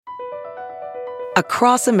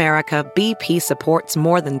Across America, BP supports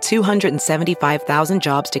more than 275,000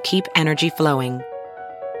 jobs to keep energy flowing.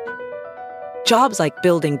 Jobs like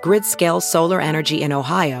building grid-scale solar energy in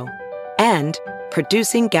Ohio and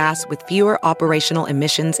producing gas with fewer operational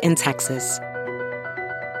emissions in Texas.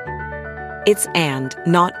 It's and,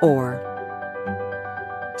 not or.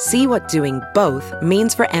 See what doing both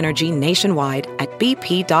means for energy nationwide at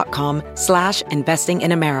bp.com/investing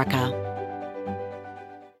in America.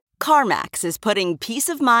 CarMax is putting peace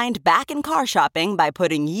of mind back in car shopping by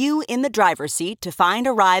putting you in the driver's seat to find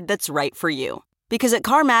a ride that's right for you. Because at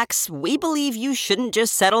CarMax, we believe you shouldn't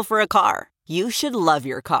just settle for a car. You should love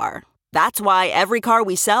your car. That's why every car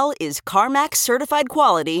we sell is CarMax certified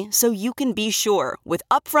quality, so you can be sure with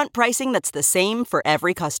upfront pricing that's the same for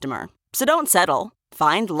every customer. So don't settle.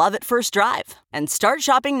 Find love at first drive and start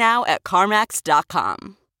shopping now at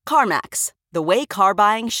CarMax.com. CarMax, the way car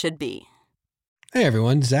buying should be. Hey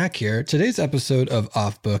everyone, Zach here. Today's episode of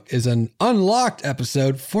Off Book is an unlocked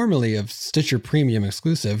episode, formerly of Stitcher Premium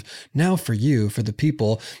exclusive, now for you, for the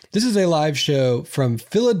people. This is a live show from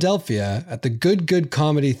Philadelphia at the Good Good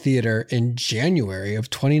Comedy Theater in January of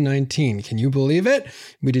 2019. Can you believe it?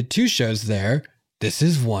 We did 2 shows there. This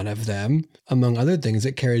is one of them. Among other things,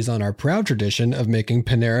 it carries on our proud tradition of making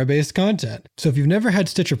Panera-based content. So if you've never had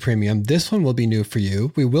Stitcher Premium, this one will be new for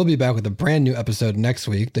you. We will be back with a brand new episode next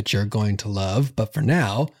week that you're going to love. But for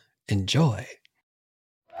now, enjoy.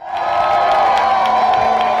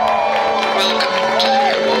 Welcome to the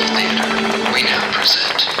Werewolf Theater. We now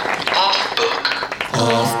present Off Book.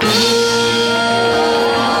 Off Book.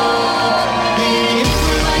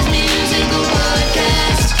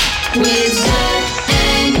 With Zach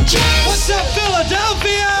and Jess. What's up,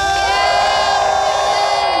 Philadelphia?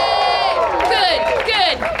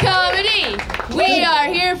 Good comedy. We are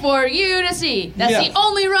here for you to see. That's the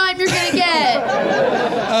only rhyme you're gonna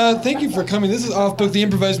get. Thank you for coming. This is Off Book, the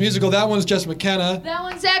improvised musical. That one's Jess McKenna. That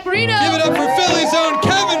one's Zach Reno. Give it up for Philly's own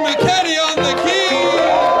Kevin McKenny on the keys.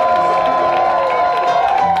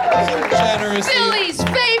 Generously. Philly's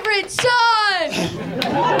favorite son.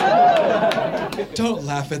 Don't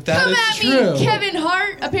laugh at that. Come It's at true. me, Kevin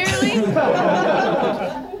Hart, apparently.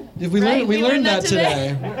 We learned that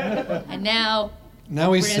today. And now we we're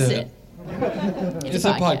gonna sit. sit. It's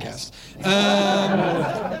a podcast.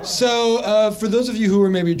 So for those of you who were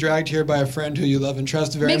maybe dragged here by a friend who you love and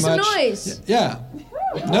trust very Make much. some noise. Yeah.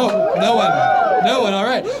 No one. All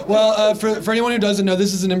right. Well, for anyone who doesn't know,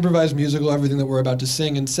 this is an improvised musical. Everything that we're about to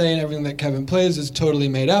sing and say and everything that Kevin plays is totally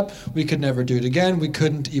made up. We could never do it again. We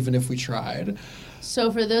couldn't even if we tried.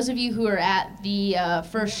 So for those of you who are at the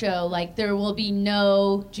first show, there will be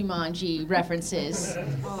no Jumanji references.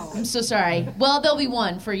 I'm so sorry. Well, there'll be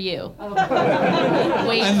one for you.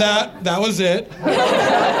 Wait. And that was it.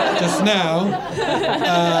 Just now.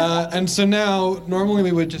 And so now, normally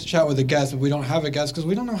we would just chat with a guest, but we don't have a guest because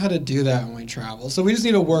we don't know how to do that when we travel. So we just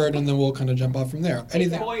need a word, and then we'll kind of jump off from there.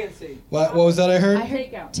 Anything? Buoyancy. What was that I heard? I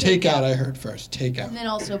heard Takeout I heard first. Takeout. And then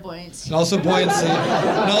also buoyancy. And also buoyancy.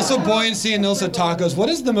 And also tacos. What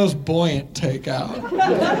is the most buoyant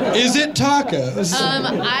takeout? Is it tacos?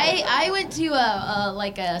 I went to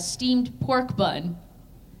a steamed pork bun.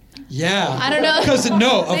 Yeah. I don't know. Because of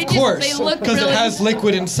They course. look Because really- it has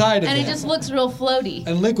liquid inside of And it. it just looks real floaty.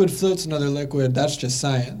 And liquid floats another liquid. That's just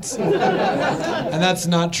science. And that's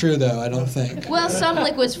not true, though, I don't think. Well, some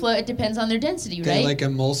liquids float. It depends on their density, They right?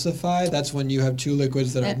 emulsify. That's when you have 2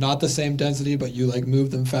 liquids that are not the same density, but you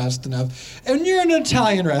move them fast enough. And you're in an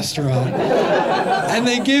Italian restaurant. And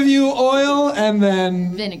they give you oil and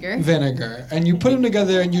then vinegar. And you put them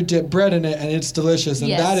together and you dip bread in it and it's delicious. And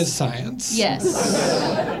Yes. that is science. Yes.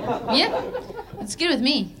 Yep. It's good with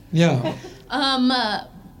me. Yeah. Takeout.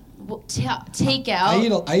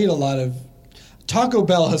 I eat a lot of. Taco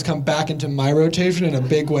Bell has come back into my rotation in a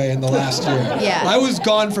big way in the last year. Yeah. I was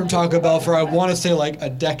gone from Taco Bell for I want to say a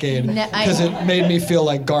decade because it made me feel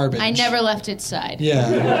like garbage. I never left its side.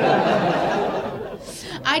 Yeah.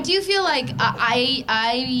 I do feel like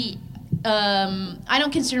I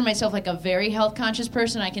don't consider myself a very health conscious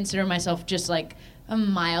person. I consider myself just a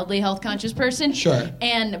mildly health conscious person. Sure.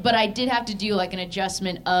 But I did have to do an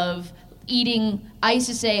adjustment of eating. I used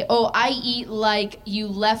to say, I eat like you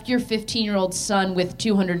left your 15-year-old son with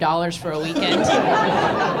 $200 for a weekend.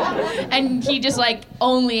 And he just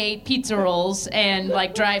only ate pizza rolls and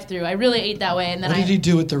drive-through. I really ate that way. And then What did he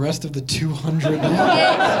do with the rest of the $200?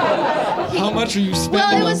 How much are you spending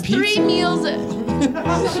Well, it on was pizza? 3 meals.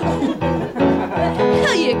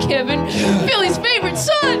 Hell yeah, Kevin. Philly's favorite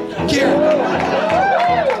son. Garrett.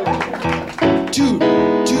 Dude.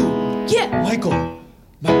 Yeah. Michael.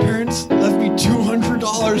 My parents left me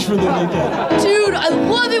 $200 for the weekend. Dude, I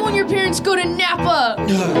love it when your parents go to Napa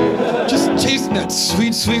Just tasting that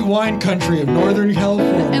sweet, sweet wine country of Northern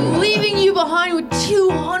California. and leaving you behind with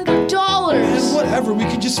 $200. And whatever, we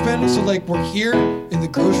can just spend it. So like we're here in the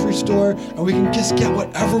grocery store and we can just get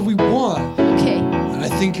whatever we want. Okay. And I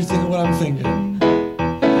think you're thinking what I'm thinking.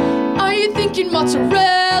 Are you thinking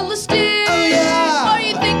mozzarella sticks? Oh, yeah. Are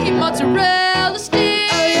you thinking mozzarella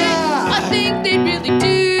sticks? Oh, yeah. I think they'd really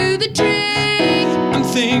do the trick. I'm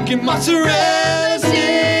thinking mozzarella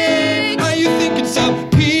sticks. Are you thinking some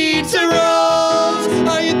pizza rolls?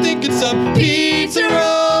 Are you thinking some pizza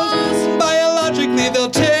rolls? Biologically they'll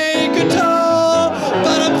take a toll,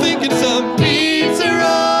 but I'm thinking some pizza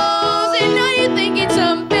rolls. And are you thinking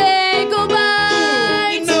some bagel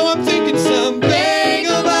bites? You know I'm thinking some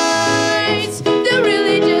bagel bites. They'll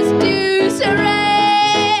really just do so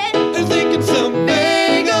right. I'm thinking some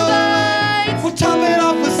bagel bites. We'll top it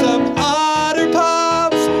off with some Otter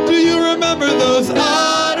Pops. Do you remember those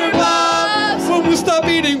Otter Pops? When we stop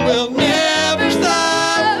eating, we'll never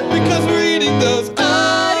stop, because we're eating those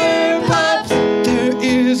Otter Pops. There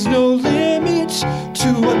is no limit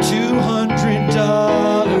to what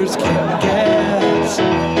 $200 can get.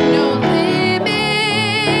 No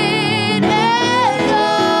limit at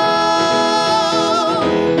all.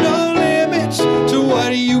 No limits to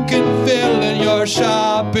what you can fill in your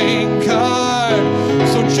shopping cart.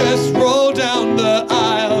 So just roll down the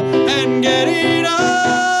aisle and get it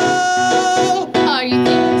all. Are you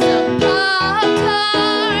thinking some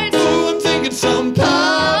Pop-Tarts? Ooh, I'm thinking some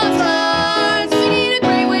Pop-Tarts. We need a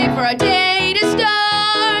great way for our day to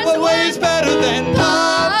start. What way is better than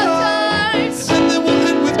Pop-Tarts? Pop-Tarts. And then we'll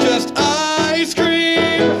end with just ice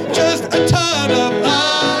cream. Just a ton of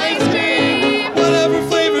ice cream. Whatever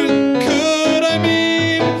flavor could I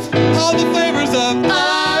mean? All the flavors of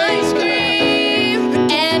Ice cream.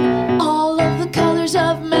 And all of the colors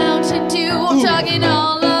of Mountain Dew. I'm talking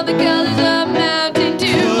all of the colors of Mountain Dew.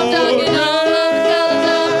 I'm talking all of the colors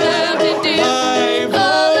of Mountain Dew. high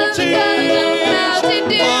All of the colors of Mountain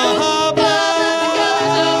Dew. All of the colors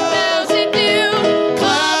of Mountain Dew.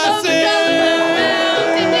 Classic. All of the colors of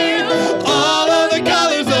Mountain Dew. All of the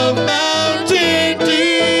colors of Mountain Dew.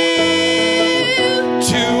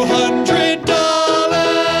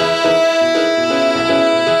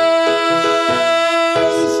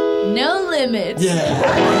 $200. No limits. Yeah.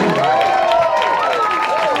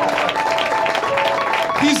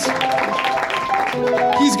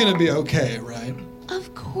 He's gonna be okay, right?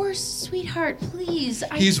 Of course, sweetheart, please.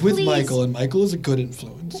 He's with please. Michael, and Michael is a good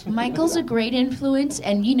influence. Michael's a great influence,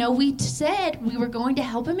 and you know, we said we were going to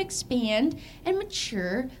help him expand and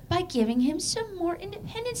mature by giving him some more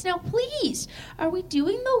independence. Now, please, are we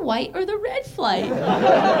doing the white or the red flight?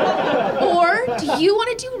 Or do you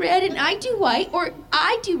want to do red and I do white, or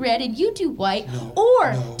I do red and you do white?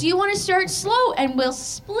 Or do you want to start slow and we'll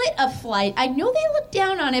split a flight? I know they look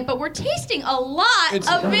down on it, but we're tasting a lot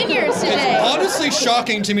of vineyards today. It's honestly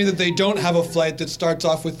shocking to me that they don't have a flight that starts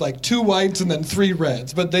off with like 2 whites and then 3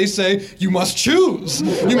 reds, but they say you must choose.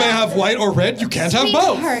 You may have white or red, you can't have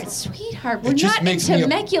both. Sweetheart, we're just not in makes me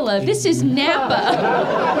Temecula. This is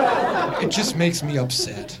Napa. It just makes me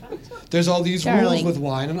upset. There's all these rules Darling. with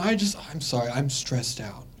wine, and I'm sorry, I'm stressed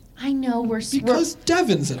out. I know Because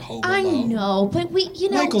Devin's at home I alone. know, but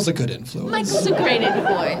Michael's a good influence. Michael's a great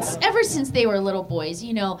influence. Ever since they were little boys,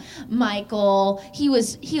 Michael, he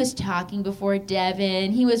was talking before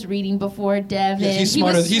Devin. He was reading before Devin. Yeah, he's he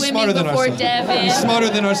smarter. was He's swimming smarter than our before son. Devin. He's smarter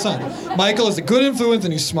than our son. Michael is a good influence,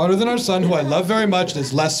 and he's smarter than our son, who I love very much, and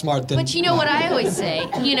is less smart than. But you know what I always say?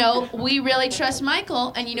 We really trust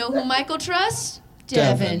Michael, and you know who Michael trusts?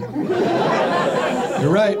 Devin.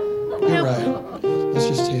 You're right. You're right. Let's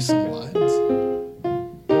just taste some wines.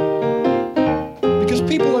 Because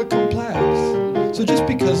people are complex. So just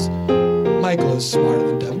because Michael is smarter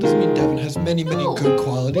than Devin doesn't mean Devin has many, many good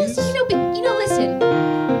qualities. Well, listen.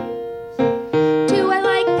 Do I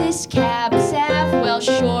like this cab sav? Well,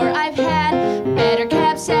 sure, I've had better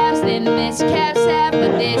cab savs than this cab sav,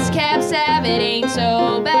 but this cab sav, it ain't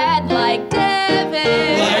so bad like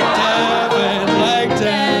Devin. Like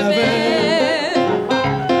Devin.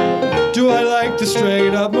 Do I like the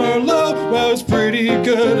straight up Merlot? Well, it's pretty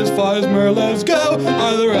good as far as Merlots go.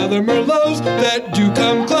 Are there other Merlots that do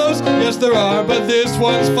come close? Yes, there are, but this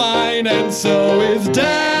one's fine, and so is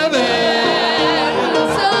Devin.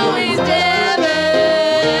 So is Devin.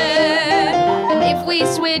 And if we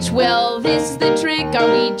switch, well, this is the trick. Are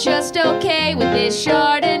we just okay with this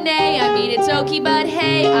Chardonnay? I mean, it's okay, but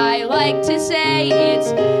hey, I like to say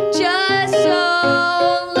it's just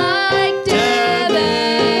so like Devin.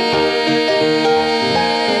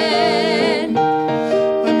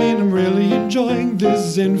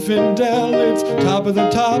 Zinfandel. It's top of the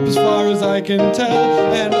top as far as I can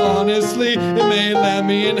tell. And honestly, it may land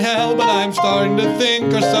me in hell, but I'm starting to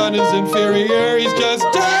think our son is inferior. He's just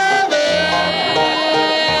Devin.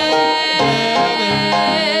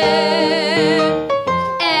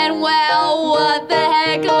 And well, what the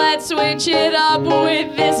heck? Let's switch it up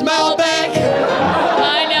with this Malbec.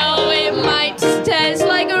 I know it might taste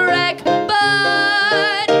like a wreck,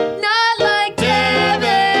 but not like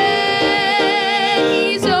Devin.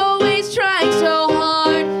 He's always trying so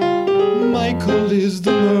hard. Michael is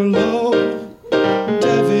the Merlot.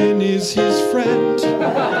 Devin is his friend.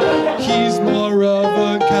 He's more of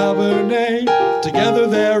a Cabernet. Together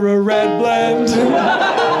they're a red blend.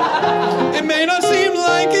 It may not seem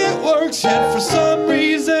like it works, yet for some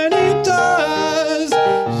reason it does.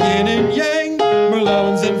 Yin and yang, Merlot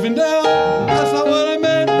and Zinfandel. That's not what I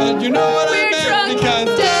meant, but you know what We're I meant. drunk, Because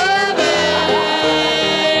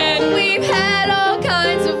Devin. We've had all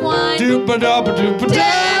kinds of wine. Doopa-doopa-doopa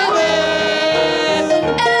Devin.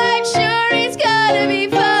 And I'm sure he's gonna be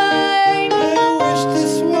fine. I wish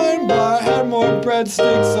this wine bar had more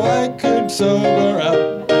breadsticks so I could sober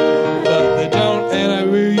up. But they don't, and I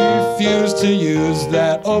refuse to use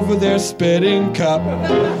that over their spitting cup.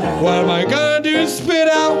 What am I gonna do? Spit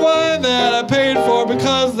out wine that I paid for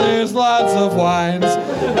because there's lots of wines.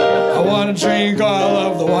 I wanna drink all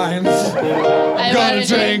of the wines. I Gonna wanna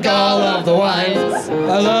drink all of the wines.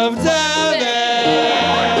 I love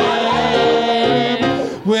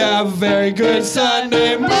Devin. We have a very good son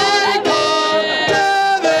named Michael.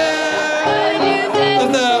 Devin.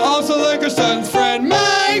 And then also like our son's friend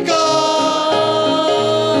Michael,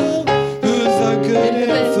 who's a good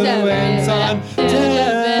influence on Devin.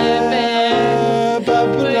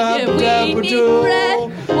 We need bread.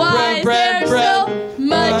 Why is there so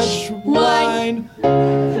much wine?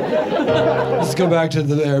 Let's go back to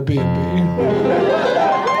the Airbnb.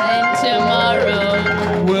 And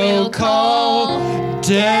tomorrow We'll call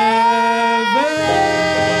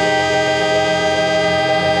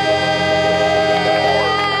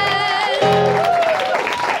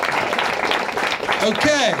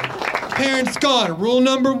Okay, parents gone. Rule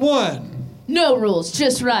number 1. no rules,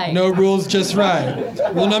 just right. No rules, just right.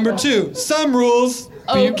 Rule number 2. Some rules.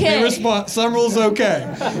 Okay. Some rules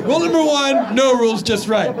okay. Rule number 1. No rules, just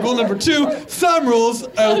right. Rule number 2. Some rules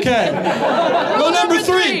okay. Rule number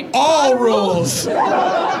 3. All rules.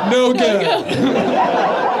 No good.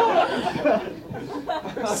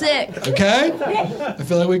 Sick. Okay? I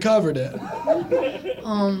feel like we covered it.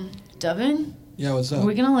 Devin, Yeah, what's are up?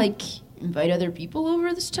 we gonna like invite other people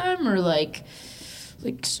over this time, or like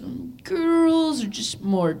some girls, or just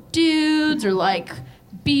more dudes, or like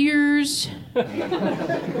beers?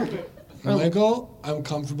 Michael, I'm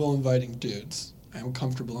comfortable inviting dudes. I'm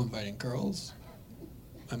comfortable inviting girls.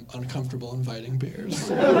 I'm uncomfortable inviting beers.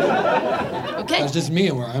 Okay. That's just me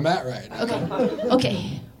and where I'm at right now.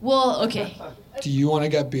 Okay. Well, okay. Do you want to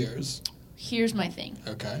get beers? Here's my thing.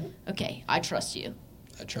 Okay. Okay, I trust you.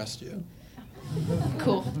 I trust you.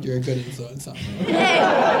 Cool. You're a good influence on me. Hey,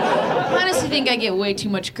 I honestly think I get way too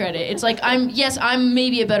much credit. It's like I'm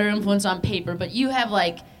maybe a better influence on paper, but you have a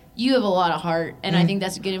lot of heart, and I think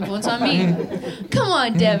that's a good influence on me. Come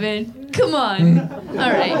on, Devin. Come on.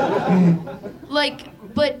 All right.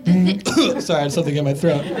 But Sorry, I had something in my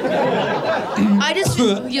throat.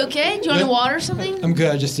 you okay? Do you want water or something? I'm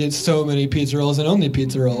good. I just ate so many pizza rolls and only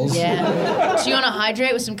pizza rolls. Yeah. So you want to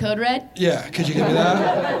hydrate with some Code Red? Yeah, could you give me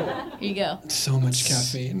that? Here you go. So much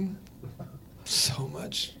caffeine. So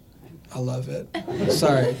much. I love it.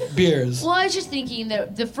 Sorry, beers. Well, I was just thinking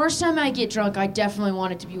that the first time I get drunk, I definitely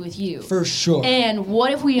want it to be with you. For sure. And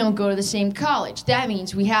what if we don't go to the same college? That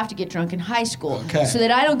means we have to get drunk in high school. Okay. So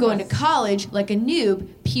that I don't go into college like a noob,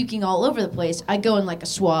 puking all over the place. I go in like a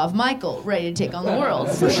suave Michael, ready to take on the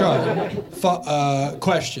world. For sure.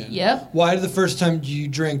 Question. Yep. Why the first time you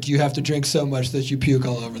drink, do you have to drink so much that you puke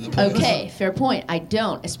all over the place? Okay, fair point. I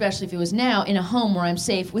don't, especially if it was now in a home where I'm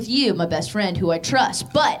safe with you, my best friend, who I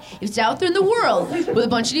trust. But if it's out there in the world with a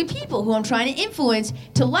bunch of new people who I'm trying to influence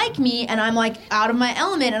to like me, and I'm like out of my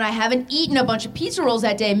element, and I haven't eaten a bunch of pizza rolls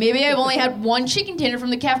that day, maybe I've only had one chicken tender from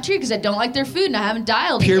the cafeteria because I don't like their food and I haven't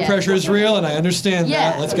dialed it Peer yet. pressure is real, and I understand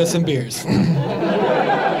Yeah. that. Let's get some beers.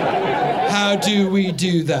 How do we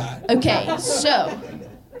do that? Okay, so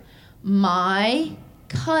my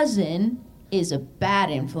cousin is a bad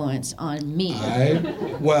influence on me.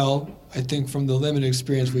 I think from the limited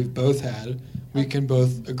experience we've both had, we can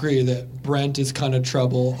both agree that Brent is kind of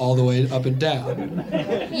trouble all the way up and down.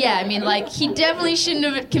 Yeah, I mean, like, he definitely shouldn't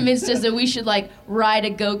have convinced us that we should, like, ride a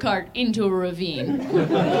go-kart into a ravine.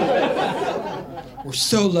 We're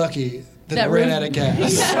so lucky that it ran out of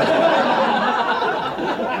gas.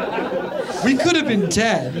 We could have been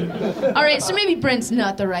dead. All right, so maybe Brent's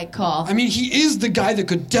not the right call. I mean, he is the guy that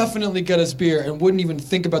could definitely get us beer and wouldn't even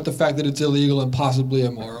think about the fact that it's illegal and possibly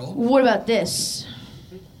immoral. What about this?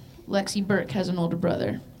 Lexi Burke has an older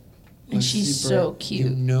brother, and she's so cute.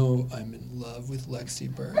 You know I'm in love with Lexi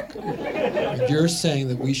Burke. You're saying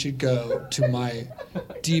that we should go to my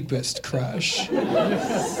deepest crush, to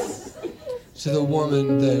the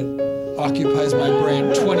woman that occupies my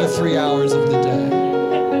brain 23 hours of the day,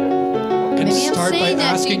 and Maybe I'm start by saying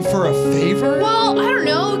that asking for a favor? Well, I don't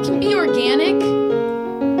know. It can be organic.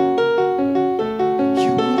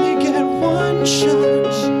 You only get one shot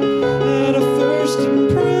at a first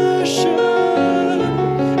impression,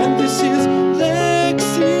 and this is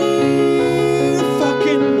Lexi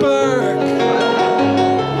fucking Burke.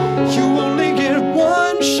 You only get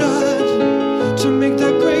one shot to make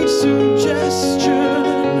that great suggestion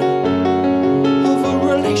of a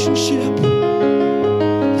relationship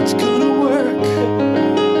that's gonna work.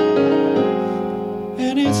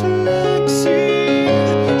 And it's Lexi.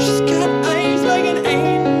 She's got eyes like an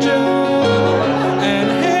angel and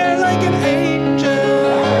hair like an angel.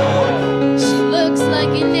 She looks like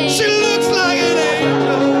an angel. She looks like an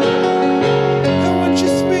angel. And when she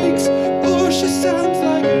speaks, oh, she sounds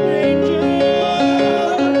like an angel.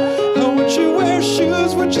 And when she wears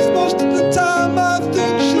shoes, which is most of the time, I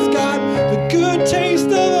think she's got the good taste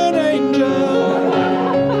of an angel.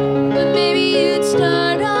 But maybe you'd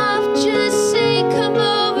start off just say, come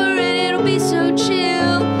over and it'll be so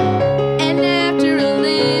chill. And after a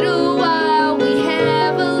little while, we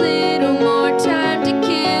have a little more time to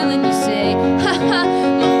kill. And you say, haha,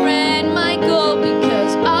 my friend Michael,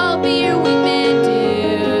 because I'll be your wingman,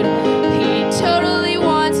 dude. He totally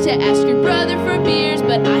wants to ask your brother for beers,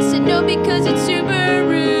 but I said no because it's super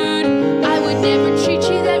rude. I would never treat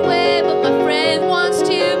you that way, but my friend wants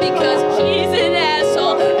to because he's an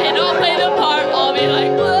asshole. And I'll play the part, I'll be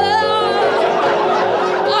like, whoa,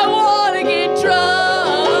 I wanna get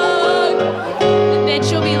drunk. And then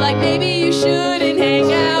she'll be like, maybe you shouldn't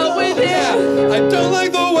hang out with him. I don't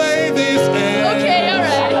like the way this ends. Okay,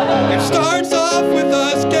 alright. It starts off with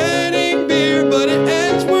us getting beer, but it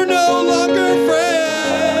ends we're no longer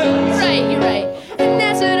friends. Right, you're right. And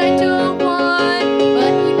that's what I don't want.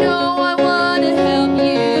 But you know I wanna help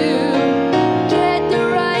you get the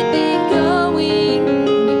right thing going.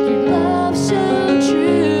 Make your love so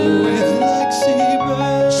true. With Lexi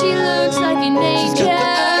Burke. She looks like an She's angel. got the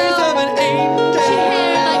eyes of an angel. She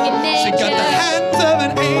hair like an She got the angel. hands of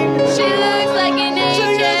an angel. She looks like an She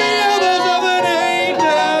got the elbows of angel. an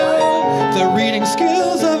angel. The reading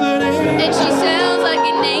skills of an angel. And she sounds like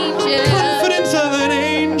an angel. Confidence of an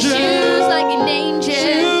angel. Shoes like an angel.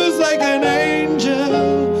 Shoes like an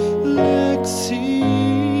angel. Lexi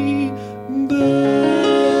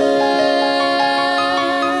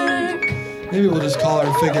Burke. Maybe we'll just call her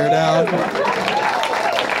and figure it out.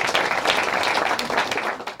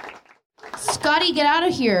 Scotty, get out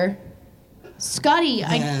of here. Scotty,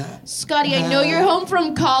 I Yeah. know you're home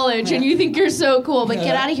from college and you think you're so cool, but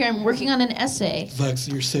get out of here. I'm working on an essay.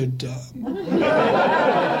 Lexi, you're so dumb.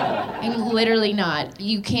 I'm literally not.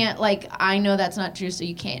 You can't, I know that's not true, so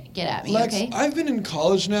you can't get at me, Lex, okay? I've been in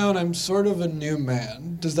college now and I'm sort of a new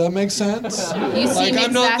man. Does that make sense? You seem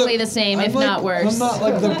I'm not exactly the same, I'm if not worse. I'm not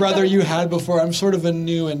like the brother you had before. I'm sort of a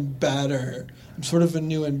new and better. I'm sort of a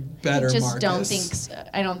new and better Just Marcus. don't think so.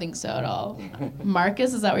 I don't think so at all.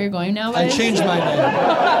 Marcus, is that where you're going now? I buddy? changed my name.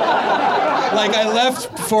 I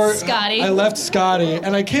left for Scotty. I left Scotty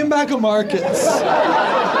and I came back a Marcus.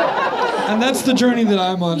 And that's the journey that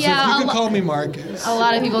I'm on. Yeah, so if you a could lo- call me Marcus. A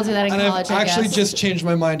lot of people do that in And college, I've actually I guess. just changed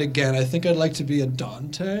my mind again. I think I'd like to be a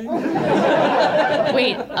Dante.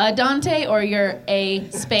 Wait, a Dante or you're a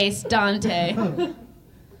space Dante?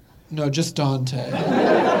 No, just Dante.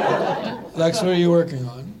 Lex, what are you working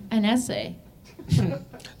on? An essay.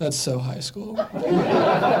 That's so high school.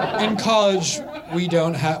 In college, we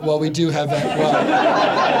don't have. Well, we do have.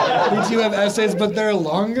 We do have essays, but they're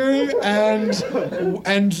longer, and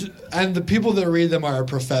the people that read them are our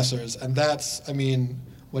professors, and that's. I mean,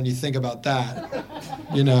 when you think about that,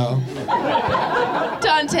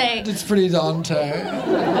 Dante, it's pretty Dante.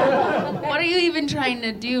 what are you even trying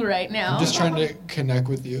to do right now? I'm just trying to connect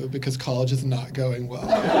with you because college is not going well.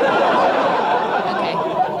 Okay.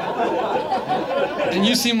 And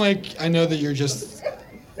you seem like I know that you're just.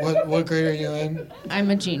 What grade are you in? I'm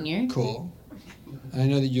a junior. Cool. I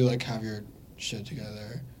know that you have your shit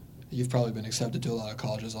together. You've probably been accepted to a lot of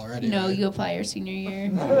colleges already. No, right? you apply your senior year.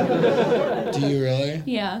 Do you really?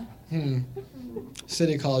 Yeah.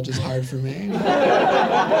 City college is hard for me.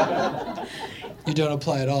 You don't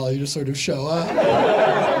apply at all. You just sort of show up.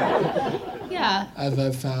 Yeah.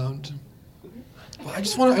 I've found.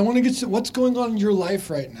 I want to get to what's going on in your life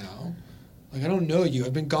right now. Like, I don't know you.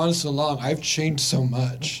 I've been gone so long. I've changed so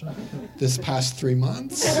much this past 3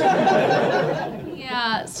 months.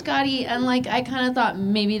 Yeah, Scotty, and like I kind of thought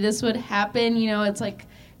maybe this would happen, you know, it's like,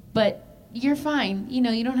 but you're fine. You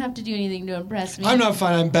know, you don't have to do anything to impress me. I'm not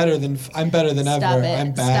fine. I'm better than Stop ever. it.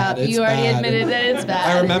 I'm bad. Stop. It's You already bad. admitted that it's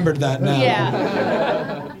bad. I remembered that now.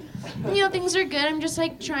 Yeah. You know, things are good. I'm just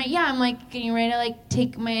like trying. Yeah, I'm like getting ready to like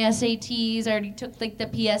take my SATs. I already took like the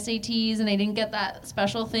PSATs, and I didn't get that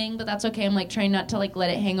special thing, but that's okay. I'm like trying not to like let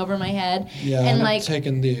it hang over my head. Yeah, and I'm like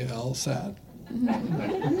taking the LSAT.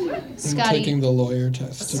 Scotty. I'm taking the lawyer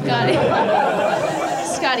test.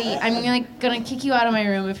 Scotty, I'm like gonna kick you out of my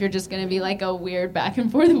room if you're just gonna be like a weird back and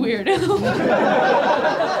forth weirdo.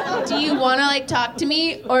 Do you wanna like talk to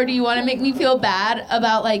me, or do you wanna make me feel bad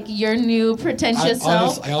about like your new pretentious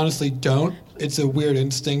self? I honestly don't. It's a weird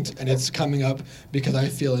instinct, and it's coming up because I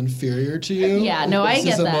feel inferior to you. Yeah, no, I get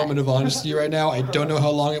This is a that. moment of honesty right now. I don't know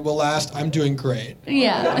how long it will last. I'm doing great.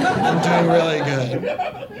 Yeah. I'm doing really good.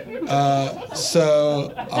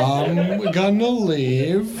 So I'm gonna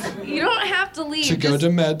leave You don't have to leave. to go just- to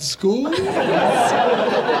med school.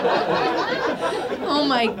 Oh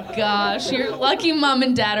my gosh, you're lucky mom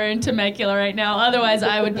and dad are in Temecula right now. Otherwise,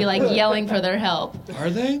 I would be like yelling for their help. Are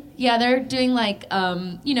they? Yeah, they're doing like,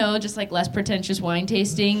 you know, just like less pretentious wine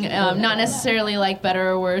tasting. Not necessarily like better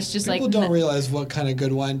or worse, just People like. don't realize what kind of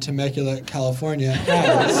good wine Temecula, California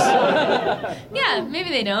has. Yeah, maybe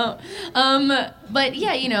they don't. But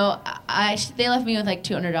yeah, you know, they left me with like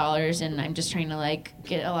 $200, and I'm just trying to like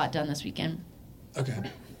get a lot done this weekend. Okay.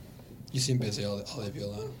 You seem busy. I'll leave you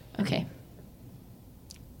alone. Okay.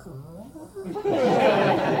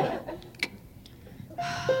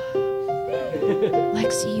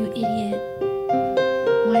 Lexi, you idiot.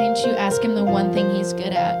 Why didn't you ask him the one thing he's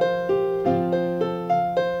good at?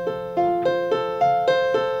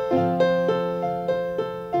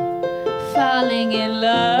 Falling in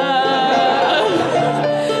love.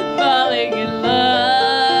 Falling in love.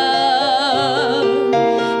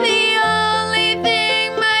 The only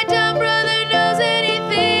thing my dumb brother knows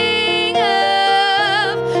anything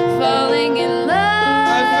of. Falling in love.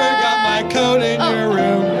 I forgot my coat in your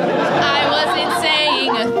room. I wasn't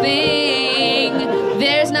saying a thing.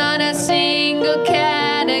 There's not a single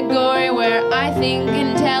category where I think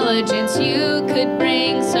intelligence you could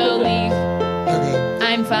bring. So leave. Okay.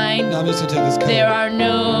 I'm fine. Now I'm just gonna take this coat. There are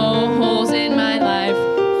no holes in my life.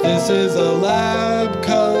 This is a lab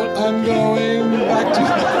coat. I'm going back to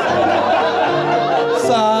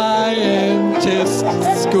scientist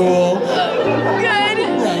school. Good.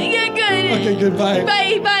 Yeah, good. Okay, goodbye.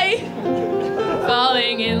 Bye, bye.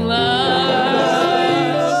 Falling in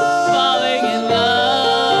love. Falling in love.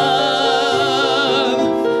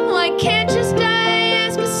 Well, I can't just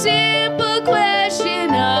ask a simple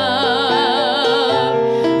question of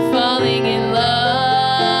falling in love.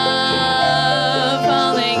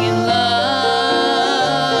 Falling in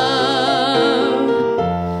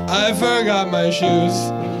love. I forgot my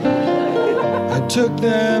shoes. I took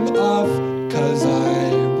them off cause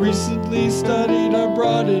I recently studied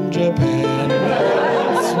abroad in Japan.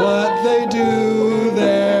 That's what they do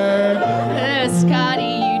there. Scotty,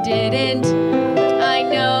 you didn't. I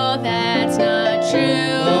know that's not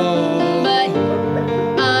true. But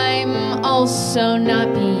I'm also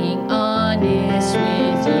not being honest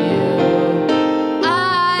with you.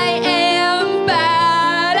 I am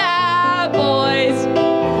bad at boys.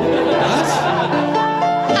 What?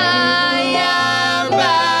 I am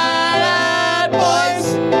bad at boys.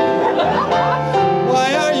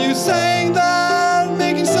 Why are you saying that?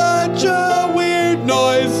 Making such a weird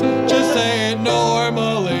noise. Just say it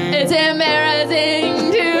normally. It's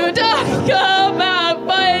embarrassing to talk about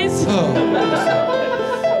boys. Oh.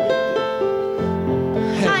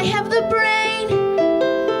 I have the brain,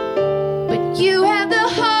 but you have the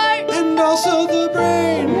heart. And also the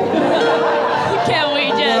brain. Can we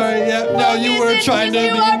just? Sorry, yeah. No, you were Focus trying to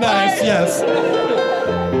and be use your nice. part. Yes.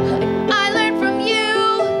 I learned from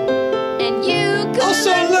you, and you could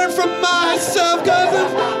Also learn from myself, cause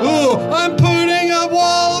ooh, I'm putting up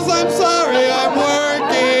walls. I'm sorry, I'm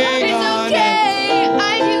working It's on it. okay,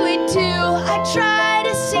 I do it too. I try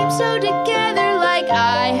to seem so together, like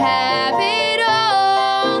I have it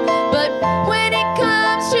all. But when it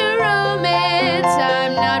comes to romance,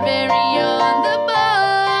 I'm not very on the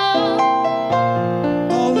ball.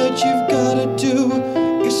 All that you've gotta do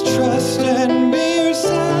is trust and be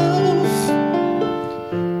yourself.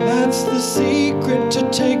 That's the secret to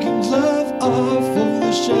taking love off of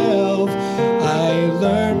the shelf. I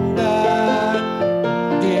learned that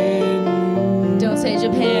in Don't say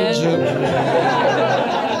Japan. Japan.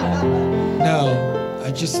 No.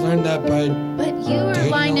 just learned that by... But you are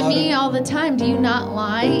dating lying a to lot me of- all the time. Do you not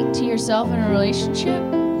lie to yourself in a relationship?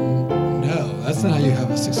 No, that's not how you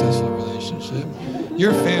have a successful relationship.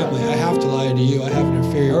 You're family. I have to lie to you. I have an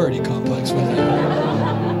inferiority complex with you.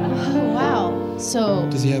 Oh, wow. So,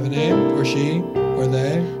 Does he have a name? Or she? Or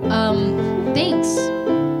they? thanks.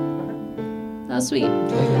 How sweet.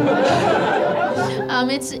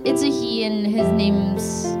 It's a he, and his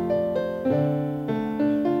name's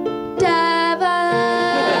Devin.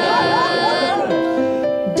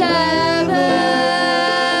 Devin.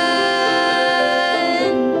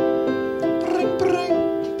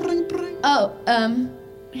 Oh,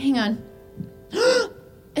 hang on.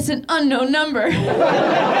 It's an unknown number.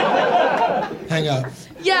 Hang up.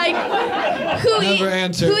 Yeah, Never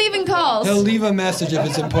answer. who even calls? He'll leave a message if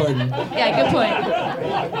it's important. Yeah, good point.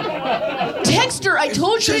 Text her. I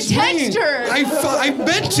told you to Just text ringing. her. I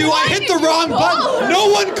meant to. Why I hit did the you wrong call button. her? No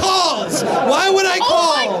one calls. Why would I call?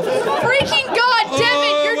 Oh my freaking God,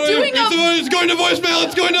 Devin, you're doing It's going to voicemail.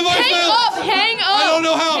 It's going to voicemail. Hang up. I don't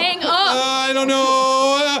know how. Hang up. I don't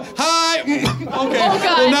know. Hi. Okay. Oh, God.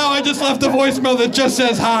 Well, now I just left a voicemail that just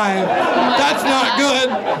says hi. That's not good.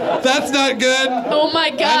 That's not good. Oh my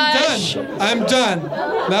gosh. I'm done.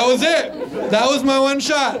 That was it. That was my one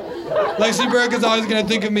shot. Lexi Burke is always going to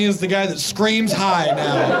think of me as the guy that screams hi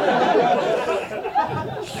now.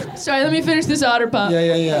 Sorry, let me finish this otter pop.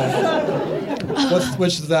 Yeah.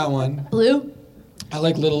 Which is that one? Blue? I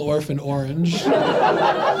like Little Orphan Orange.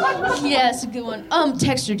 Yes, a good one.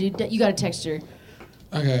 Text her, dude. You gotta text her.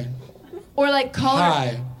 Okay. Or like call her.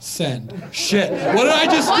 Hi. Send. Shit. What did I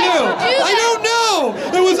just Why do? did you do that? I don't know.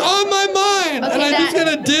 It was on my mind. Okay, and I just that-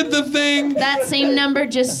 kind of did the thing. That same number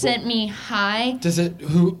just sent me hi. Does it,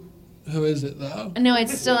 who is it though? No,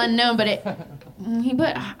 it's still unknown, but he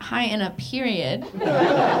put hi in a period.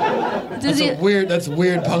 That's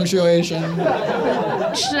weird punctuation.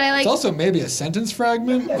 Should I like, It's also maybe a sentence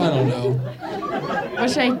fragment. I don't know. what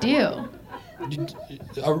should I do?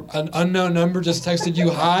 An unknown number just texted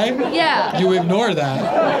you hi? Yeah. You ignore that.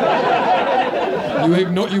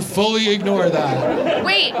 You fully ignore that.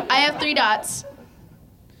 Wait, I have 3 dots.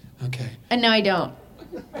 Okay. And now I don't.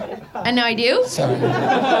 And now I do? Sorry.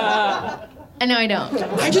 And now I don't.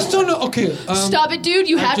 I just don't know. Okay. Stop it, dude.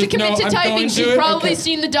 You have to commit to I'm typing. going to She's it? probably Okay.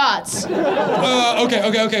 seen the dots.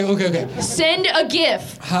 Okay. Send a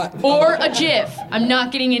GIF. Hi. Or a GIF. I'm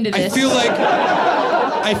not getting into I this. feel like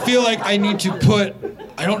I need to put.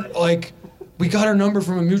 I don't like. We got our number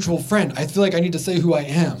from a mutual friend. I feel like I need to say who I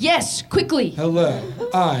am. Yes, quickly. Hello,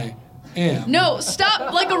 I am. No,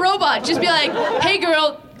 stop like a robot. Just be like, hey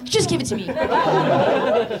girl, just give it to me. No,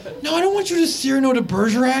 I don't want you to Cyrano de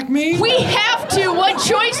Bergerac me. We have to. What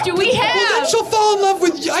choice do we Well, then have? she'll fall in love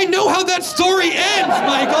with you. I know how that story ends,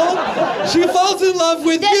 Michael. She falls in love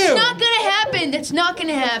with That's you. not gonna happen. That's not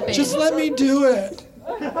gonna happen. Just let me do it.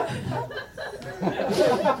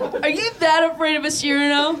 Are you that afraid of a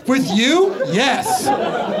Cyrano? With you? Yes.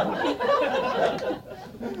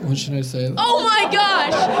 What should I say? Oh my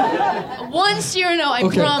gosh! One Cyrano, I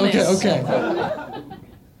promise. Okay.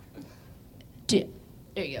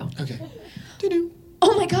 There you go. Okay. Doo-doo.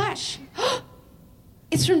 Oh my gosh!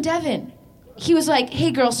 It's from Devin. He was like,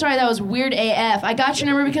 hey girl, sorry that was weird AF. I got your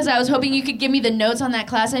number because I was hoping you could give me the notes on that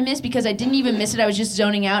class I missed because I didn't even miss it. I was just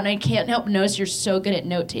zoning out and I can't help but notice you're so good at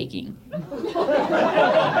note taking.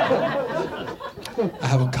 I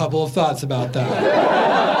have a couple of thoughts about that.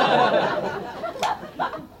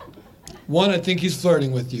 One, I think he's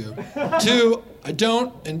flirting with you. 2, I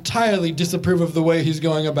don't entirely disapprove of the way he's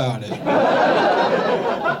going about it.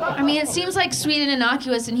 I mean, it seems like sweet and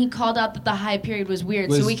innocuous, and he called out that the high period was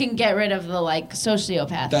weird, so we can get rid of the, like,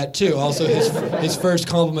 sociopath. That too. Also, his first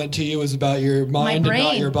compliment to you was about your mind and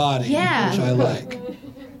not your body. Yeah. Which I like.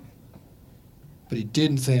 But he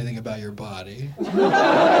didn't say anything about your body. You're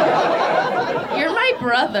my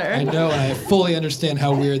brother. I know, and I fully understand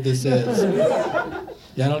how weird this is.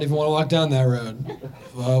 Yeah, I don't even want to walk down that road.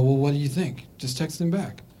 Well, what do you think? Just text him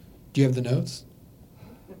back. Do you have the notes?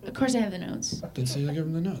 Of course I have the notes. Then say you'll give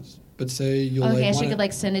him the notes. But say you'll Okay, like so I wanna- could,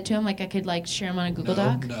 like, send it to him? Like, I could, like, share him on a Google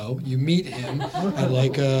Doc? No, you meet him at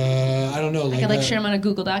like I don't know, like I could, like, share him on a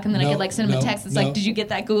Google Doc, and then I No, could, like, send him no, a text that's no. like, did you get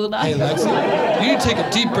that Google Doc? Hey, Lexi, you need to take a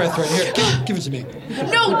deep breath right here. Give it to me.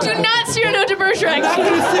 No, do not Cyrano de Bergerac. I'm not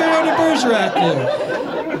gonna Cyrano de Bergerac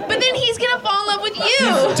you. But then he's gonna fall in love with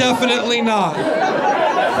you. Definitely not.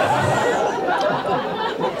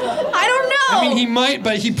 I don't know. I mean, he might,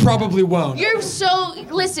 but he probably won't.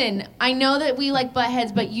 Listen, I know that we like butt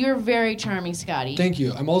heads, but you're very charming, Scotty. Thank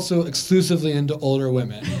you. I'm also exclusively into older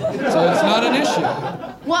women, so it's not an issue.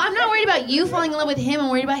 Well, I'm not worried about you falling in love with him. I'm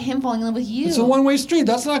worried about him falling in love with you. It's a one-way street.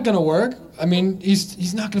 That's not gonna work. I mean,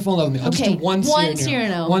 he's not gonna fall in love with me. I'll just do one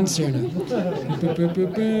Cyrano. One Cyrano. Boom, boom, boom,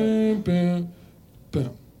 boom, boom,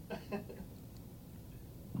 boom.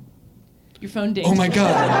 Your phone dinged. Oh my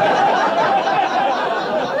God.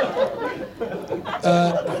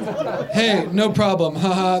 Hey, no problem.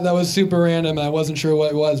 Haha, that was super random. I wasn't sure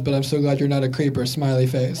what it was, but I'm so glad you're not a creeper. Smiley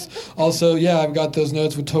face. Also, yeah, I've got those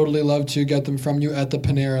notes. Would totally love to get them from you at the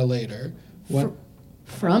Panera later. What?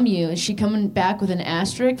 From you? Is she coming back with an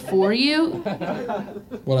asterisk for you?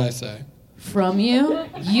 What'd I say? From you?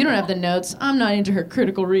 You don't have the notes. I'm not into her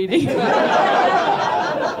critical reading.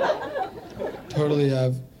 Totally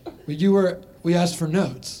have. We asked for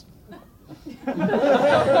notes.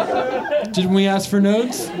 Didn't we ask for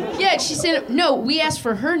notes? Yeah, she said, no, we asked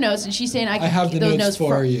for her notes, and she's saying, I have the those notes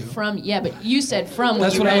for you. Yeah, but you said from when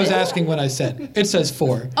That's you what I was read it. asking when I said. It says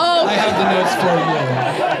for. Oh, I have the notes for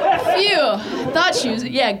you. Phew. I thought she was,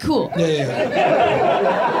 yeah, cool. Yeah.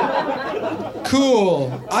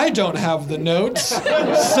 Cool. I don't have the notes.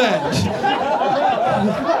 Send.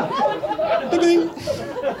 Bing.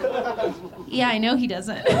 Yeah, I know he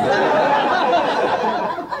doesn't.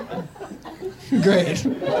 Great.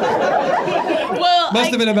 Well, Must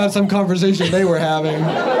have been about some conversation they were having.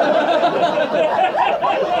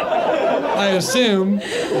 I assume.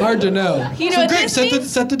 Hard to know. You know So what great, this means?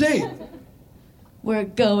 set the date. We're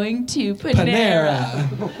going to Panera.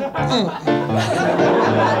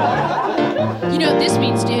 You know what this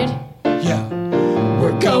means, dude? Yeah.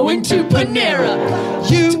 We're going to Panera.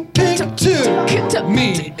 You pick two.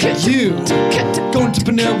 Me and you. Going to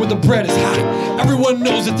Panera where the bread is hot. Everyone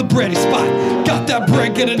knows it's the bready spot. Got that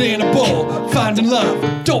bread, get it in a bowl. Finding love,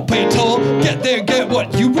 don't pay toll. Get there, get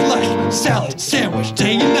what you would like. Salad, sandwich,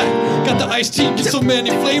 day and night. Got the iced tea, get so many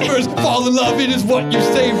flavors. Fall in love, it is what you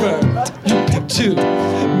savor. You pick two.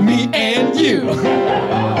 Me and you.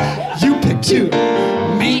 You pick two.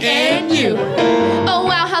 Me and you. Oh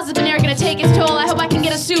wow, how's the Panera gonna take its toll? I hope I can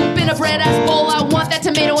get a soup in a bread-ass bowl. I want that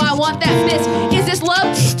tomato, I want that fish. Is this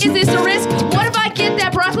love? Is this a risk? What if I get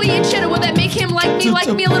that broccoli and cheddar? Will that make him like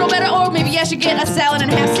me a little better? Or maybe I should get a salad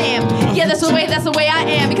and half Sam. Yeah, that's the way I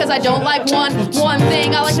am, because I don't like one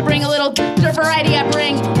thing. I like to bring a little variety. I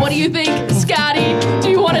bring. What do you think, Scotty? Do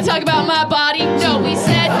you want to talk about my body? No, we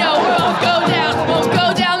said no. Won't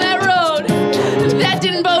go down that road. That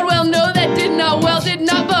didn't bode well. No, that did not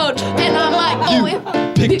bode. And I'm like,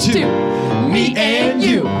 oh, Pick two. Me and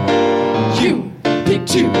you. You pick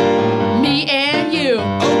two. Me and you.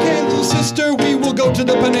 Okay, little sister, we will go to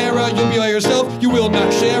the Panera. You'll be by yourself, you will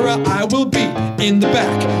not share. I will be in the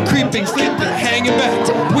back, creeping, slipping, hanging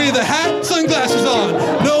back, with a hat, sunglasses on.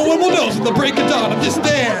 No one will know till the break of dawn. I'm just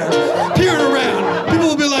there, peering around. People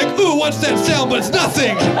will be like, ooh, what's that sound? But it's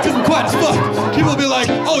nothing, because I'm quiet as fuck. People will be like,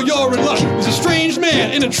 oh, you're in luck. There's a strange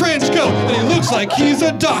man in a trench coat, and he looks like he's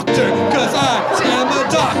a doctor, because I am a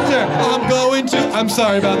doctor. I'm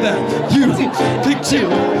sorry about that. You pick two.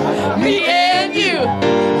 Me and you.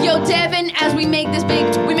 Yo, Devin, as we make this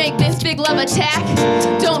big love attack.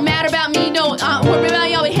 Don't matter about me, no, worry about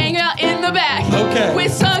y'all. We hang out in the back. Okay.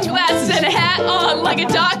 With sunglasses and a hat on, like a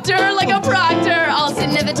doctor, like a proctor. All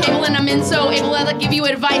sitting at the table and I'm in so able to give you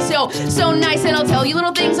advice. So nice, and I'll tell you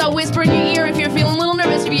little things. I'll whisper in your ear if you're feeling a little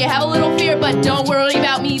nervous, if you have a little fear. But don't worry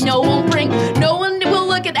about me. No one will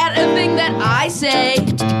look at a thing that I say.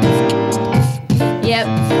 Yep.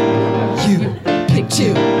 You pick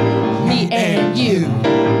two. Me and you.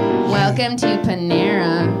 Welcome to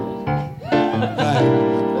Panera. Hi.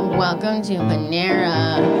 Welcome to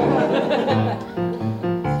Panera.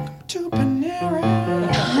 To Panera.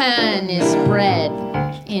 Pan is bread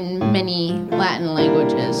in many Latin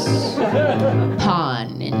languages.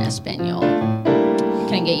 Pan in Espanol.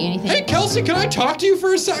 Can I get you anything? Hey, Kelsey, can I talk to you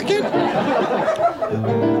for a second?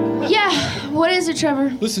 Yeah, what is it,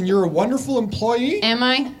 Trevor? Listen, you're a wonderful employee. Am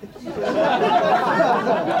I?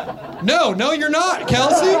 No, you're not,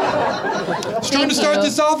 Kelsey. Just trying to start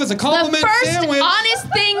this off as a compliment The first sandwich. honest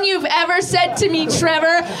thing you've ever said to me,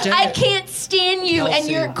 Trevor. Damn I it. can't stand you and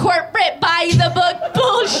Kelsey. your corporate by-the-book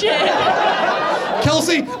bullshit.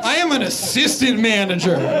 Kelsey, I am an assistant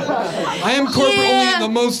manager. I am corporate only in the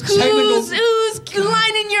most technical... Who's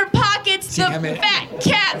lining your pockets Damn it. fat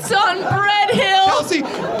cats on Bread Hill. Kelsey,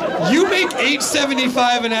 you make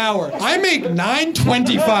 $8.75 an hour. I make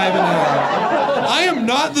 $9.25 an hour. I am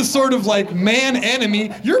not the sort of like man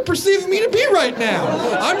enemy you're perceiving me to be right now.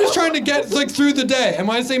 I'm just trying to get like through the day. And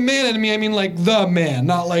when I say man enemy, I mean like the man,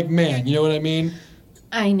 not like man. You know what I mean?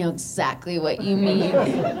 I know exactly what you mean.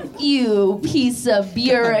 You piece of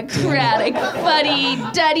bureaucratic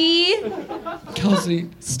fuddy-duddy. Kelsey.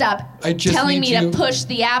 Stop I just telling need me to you- push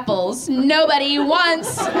the apples. Nobody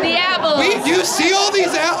wants the apples. Wait, you see all these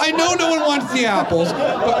I know no one wants the apples,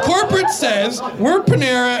 but corporate says we're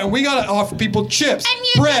Panera and we gotta offer people chips, And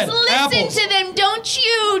you bread, just listen apples. to them, don't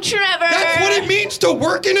you, Trevor? That's what it means to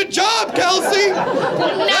work in a job, Kelsey.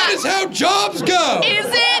 That is how jobs go. Is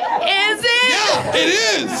it? Is it? Yeah, it is.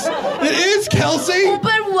 It is, Kelsey.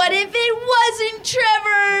 But what if it wasn't,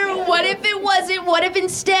 Trevor? What if it wasn't? What if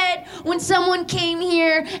instead, when someone came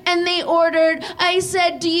here and they ordered, I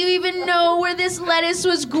said, do you even know where this lettuce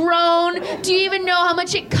was grown? Do you even know how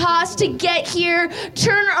much it cost to get here?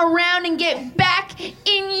 Turn around and get back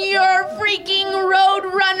in your freaking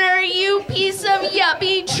Roadrunner, you piece of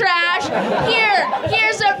yuppie trash.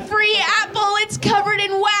 Here's a free apple. It's covered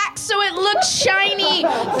in wax so it looks shiny.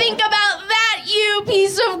 Think about that, you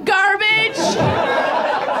piece of garbage.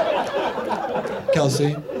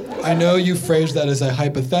 Kelsey, I know you phrased that as a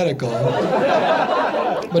hypothetical,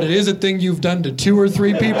 but it is a thing you've done to 2 or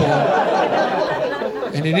 3 people.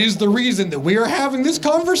 And it is the reason that we are having this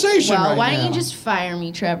conversation right now. Well, why don't you just fire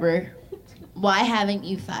me, Trevor? Why haven't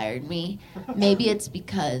you fired me? Maybe it's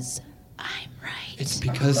because I'm right. It's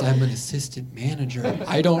because I'm an assistant manager.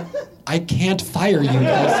 I can't fire you,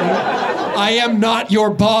 Kelsey. I am not your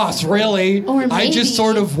boss, really. Or I just maybe-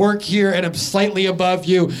 sort of work here and I'm slightly above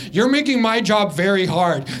you. You're making my job very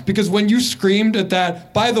hard because when you screamed at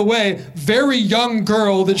that, by the way, very young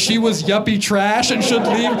girl that she was yuppie trash and should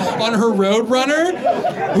leave on her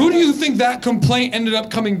Roadrunner, who do you think that complaint ended up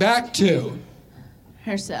coming back to?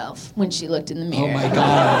 Herself, when she looked in the mirror. Oh my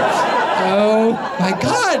God. Oh my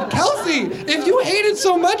God, Kelsey, if you hate it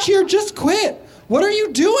so much here, just quit. What are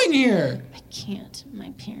you doing here? I can't. My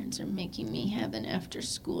parents are making me have an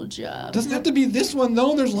after-school job. Doesn't have to be this one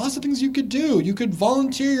though. There's lots of things you could do. You could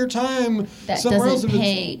volunteer your time That somewhere else. doesn't if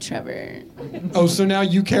it's- pay, Trevor. Oh, so now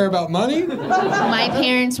you care about money? My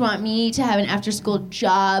parents want me to have an after-school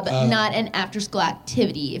job, not an after-school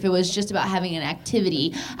activity. If it was just about having an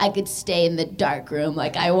activity, I could stay in the dark room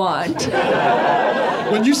like I want.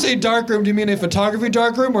 When you say dark room, do you mean a photography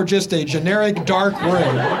dark room or just a generic dark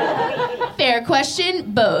room? Fair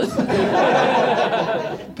question, both.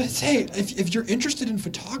 But hey, if you're interested in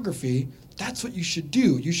photography, that's what you should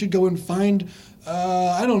do. You should go and find,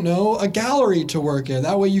 I don't know, a gallery to work in.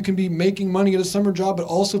 That way you can be making money at a summer job, but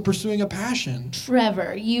also pursuing a passion.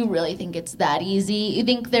 Trevor, you really think it's that easy? You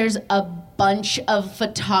think there's a bunch of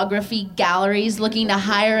photography galleries looking to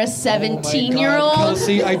hire a 17-year-old? Oh my God,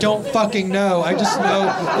 Kelsey, I don't fucking know. I just know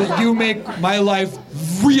that you make my life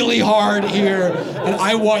really hard here, and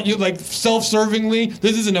I want you, like, self-servingly,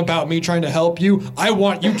 this isn't about me trying to help you. I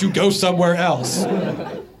want you to go somewhere else.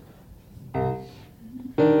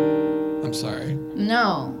 I'm sorry.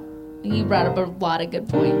 No. You brought up a lot of good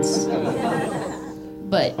points.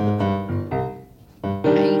 But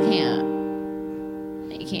I can't.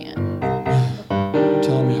 I can't.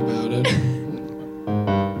 Tell me about it.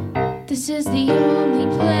 This is the only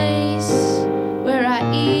place where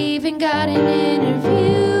I even got an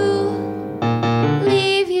interview.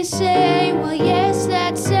 Leave you say, well, yes,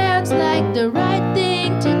 that sounds like the right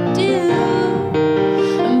thing to do.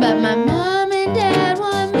 But my mom and dad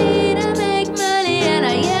want me to make money, and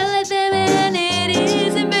I yell at them, and it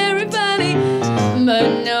isn't very funny.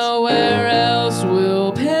 But nowhere else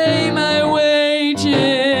will pay my wages.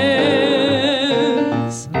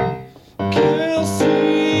 Kelsey,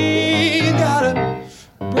 you gotta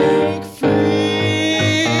break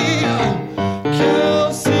free.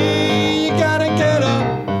 Kelsey, you gotta get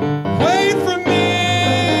away from me.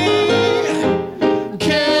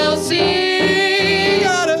 Kelsey, you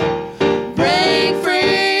gotta Break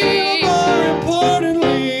free. more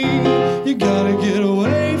importantly, you gotta get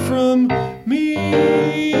away from me.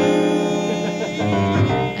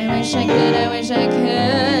 I wish I could, I wish I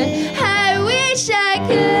could. I wish I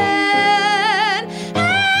could.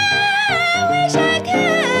 I wish I could.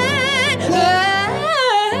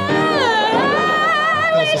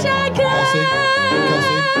 I wish I Kelsey,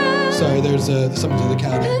 could. sorry, there's something to the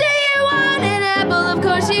counter. Do you want an apple? Of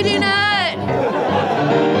course you do not.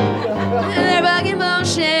 They're fucking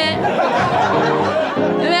bullshit.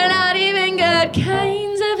 They're not even good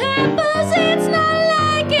kinds of apples. It's not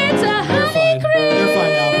like it's a honey fine. They're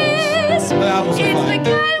fine apples. crisp. The apples are It's fine. the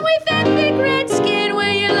kind we fed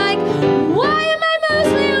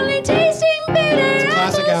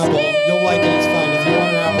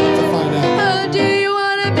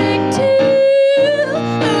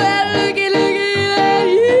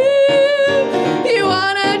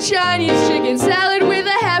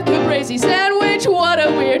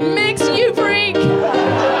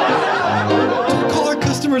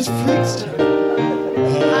Where's freaks?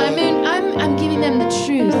 I'm giving them the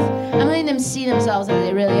truth. I'm letting them see themselves as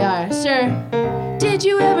they really are. Sir, did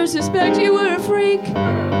you ever suspect you were a freak?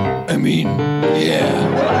 I mean, yeah.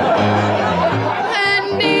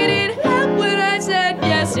 And did it help when I said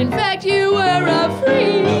yes? In fact, you were a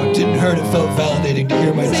freak. No, it didn't hurt. It felt validating to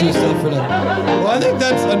hear my true self for them. Well, I think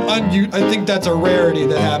that's I think that's a rarity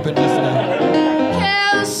that happened just now.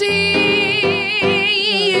 Kelsey,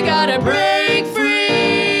 you gotta break free.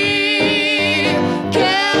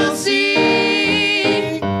 Kelsey,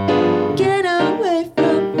 get away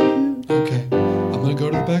from me. Okay, I'm gonna go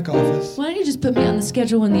to the back office. Why don't you just put me on the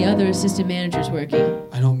schedule when the other assistant manager's working?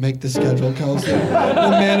 I don't make the schedule, Kelsey. The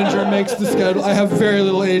manager makes the schedule. I have very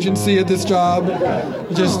little agency at this job.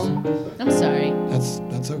 I'm sorry.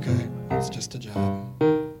 That's okay. It's just a job.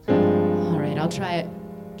 All right, I'll try it.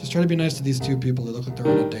 Just try to be nice to these two people that look like they're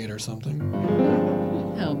on a date or something.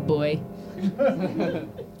 Oh boy.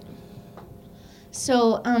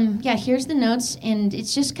 So, yeah, here's the notes, and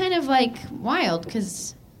it's just kind of like wild,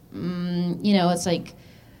 because, it's like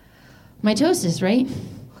mitosis, right?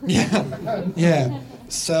 Yeah.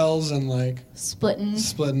 Cells and like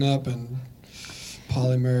Splitting up and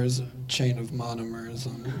polymers, chain of monomers,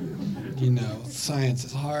 and science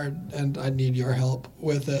is hard, and I need your help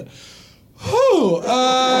with it. Whew.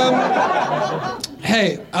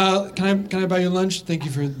 Hey, can I buy you lunch? Thank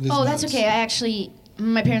you for this. Oh, that's okay.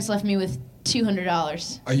 My parents left me with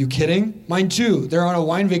 $200. Are you kidding? Mine too. They're on a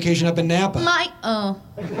wine vacation up in Napa. What?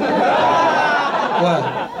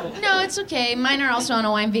 No, it's okay. Mine are also on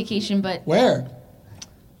a wine vacation, but Where?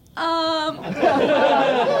 well,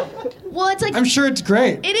 it's like I'm sure it's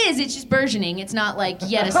great. it is. It's just burgeoning. It's not like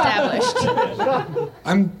yet established.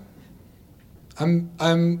 I'm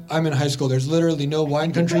in high school. There's literally no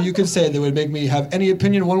wine country you could say that would make me have any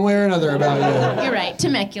opinion one way or another about you. You're right.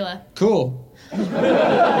 Temecula. Cool.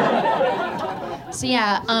 So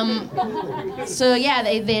yeah,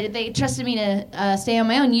 they trusted me to stay on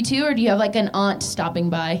my own. You too, or do you have like an aunt stopping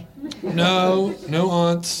by? No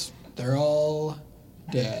aunts. They're all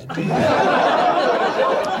dead.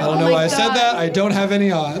 I don't know why I said that. I don't have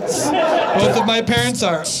any aunts. Both of my parents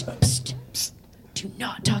are. Psst. Do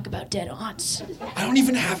not talk about dead aunts. I don't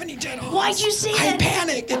even have any dead aunts. Why'd you say I that?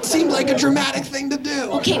 panicked. It seemed like a dramatic thing to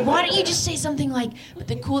do. Okay, why don't you just say something like, but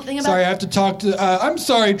the cool thing about... Sorry, I have to talk to... I'm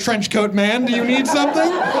sorry, trenchcoat man. Do you need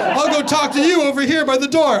something? I'll go talk to you over here by the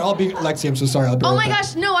door. Lexi, I'm so sorry. I'll be Oh right my back.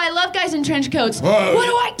 gosh, no, I love guys in trench coats. Whoa. What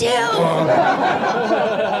do I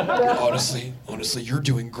do? Honestly, you're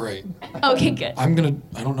doing great. Okay, good. I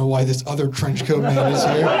don't know why this other trenchcoat man is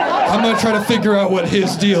here. I'm gonna try to figure out what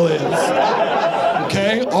his deal is.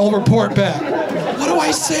 Okay? I'll report back. What do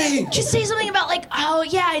I say? Just say something about like, oh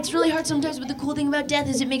yeah, it's really hard sometimes, but the cool thing about death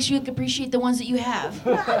is it makes you appreciate the ones that you have.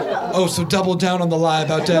 Oh, so double down on the lie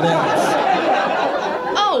about dead ends.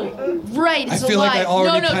 Oh, right, it's I feel a lie. like I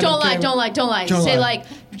already No, kind don't of lie, came- don't lie. Don't Say lie. like,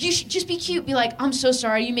 you should just be cute. Be like, I'm so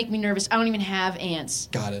sorry, you make me nervous. I don't even have ants.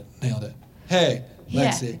 Got it. Nailed it. Hey,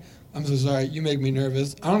 Yeah. Lexi, I'm so sorry. You make me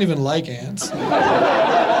nervous. I don't even like ants.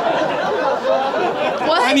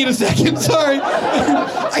 What? I need a second. Sorry.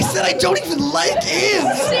 I said I don't even like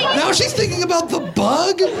ants. See? Now she's thinking about the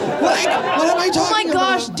bug? What am I Oh my talking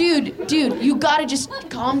gosh, about? dude, you gotta just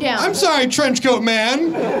calm down. I'm sorry, trenchcoat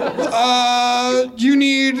man. You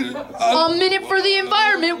need... A minute for the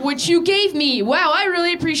environment, which you gave me. Wow, I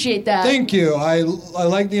really appreciate that. Thank you. I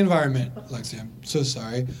like the environment, Lexi. I'm so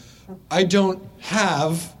sorry. I don't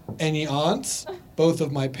have any aunts. Both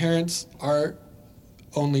of my parents are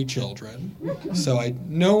only children. So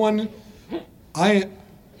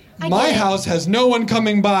my house has no one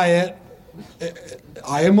coming by it.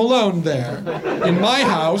 I am alone there. In my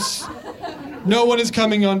house, no one is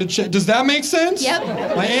coming on to check. Does that make sense?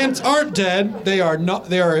 Yep. My aunts aren't dead. They are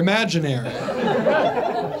imaginary.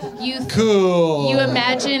 Cool. You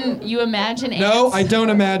imagine ants? No, I don't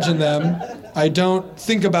imagine them. I don't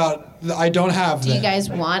think about. I don't have them. Do you guys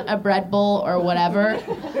want a bread bowl or whatever?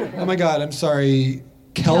 Oh my God, I'm sorry,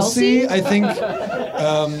 Kelsey. I think.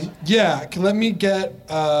 Yeah. Let me get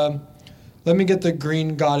the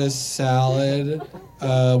green goddess salad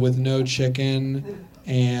with no chicken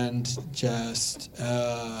and just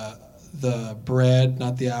the bread,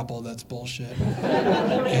 not the apple. That's bullshit.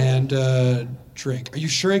 And drink. Are you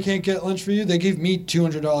sure I can't get lunch for you? They gave me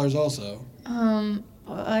 $200 also.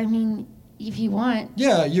 I mean, if you want.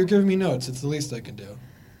 Yeah, you're giving me notes. It's the least I can do.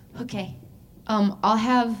 Okay. I'll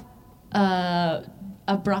have a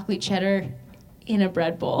broccoli cheddar in a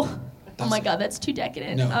bread bowl. Oh my God, that's too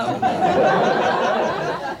decadent. No.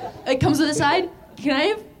 It comes with a side? Can I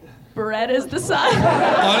have bread as the side?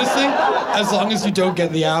 Honestly, as long as you don't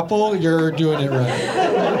get the apple, you're doing it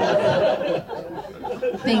right.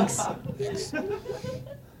 Thanks.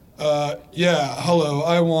 Yeah, hello.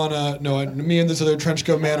 I wanna... No, me and this other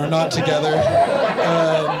trenchcoat man are not together.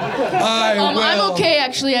 I'm okay,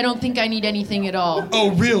 actually. I don't think I need anything at all.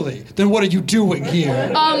 Oh, really? Then what are you doing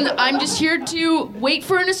here? I'm just here to wait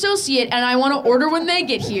for an associate, and I want to order when they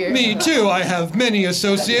get here. Me too. I have many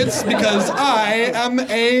associates because I am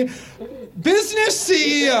a business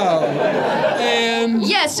CEO. And...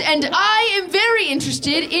 Yes, and I am very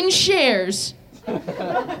interested in shares.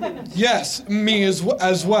 Yes, me as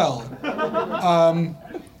well.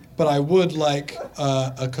 But I would like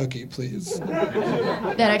a cookie, please.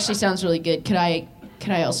 That actually sounds really good. Could I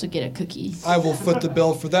also get a cookie? I will foot the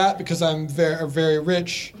bill for that because I'm very, very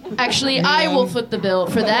rich. Actually, I will foot the bill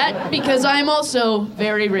for that because I'm also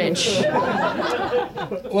very rich.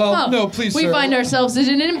 Well, no, please, we sir. find ourselves at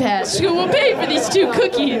an impasse. Who will pay for these 2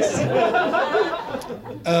 cookies?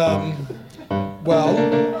 Well,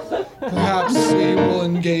 perhaps we will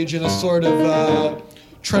engage in a sort of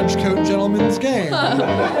trench coat gentleman's game.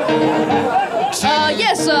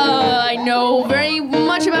 Yes, I know very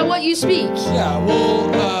much about what you speak. Yeah,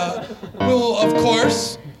 we'll of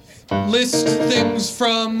course list things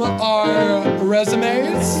from our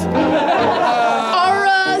resumes.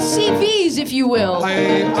 Our CVs, if you will.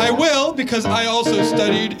 I will, because I also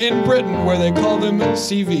studied in Britain where they call them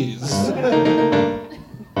CVs.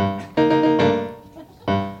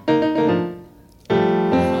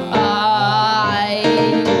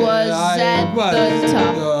 The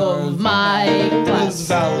top of my class.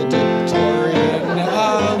 Valedictorian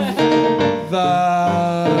of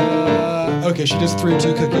the... Okay, she just threw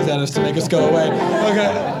 2 cookies at us to make us go away.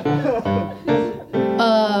 Okay.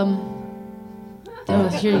 Oh,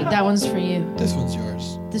 here, that one's for you. This one's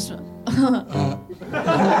yours. This one.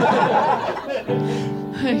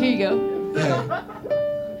 Here you go. Hey.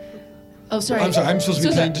 Oh, sorry. I'm sorry, I'm supposed to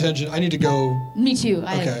be paying attention. I need to go... Me too.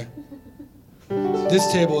 Okay. This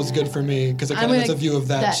table is good for me because it kind of has a view of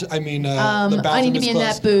that. The bathroom I need to is be in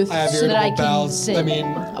close. that booth I have so that I irritable can bowels. sit. I mean,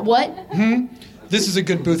 what? This is a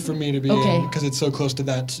good booth for me to be Okay. in because it's so close to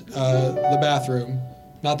that the bathroom,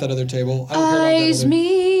 not that other table. I don't care Eyes about that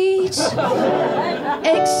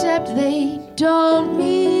meet, except they don't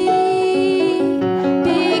meet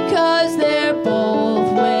because they're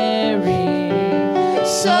both wearing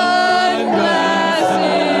sunglasses.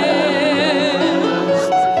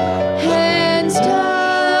 Hands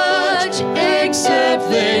touch, except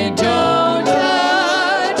they don't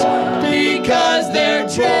touch because their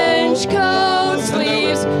trench coat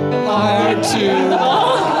sleeves are too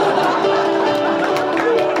long.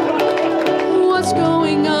 What's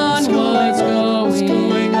going on? What's going on? What's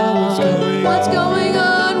going on? What's going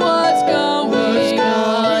on? What's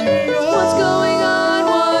going on?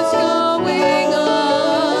 What's going on?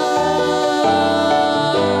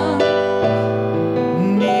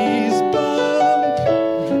 Knees bump,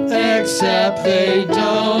 Except they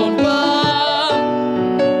don't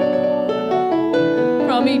bump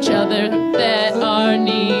from each other that our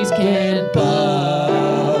knees can't bump.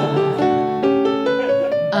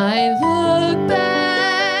 I look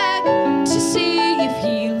back to see if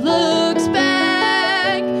he looks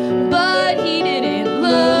back, but he didn't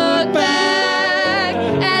look back,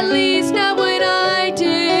 at least not when I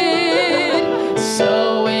did.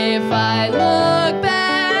 So if I look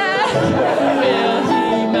back, well,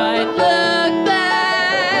 he might look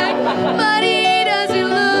back, but he doesn't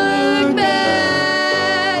look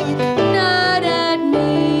back, not at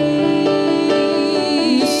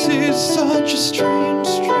me. This is such a strange,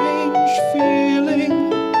 strange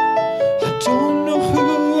feeling. I don't know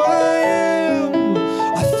who I am.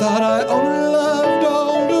 I thought I only loved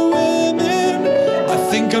older women. I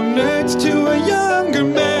think I'm next to a younger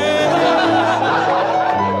man.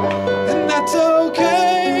 And that's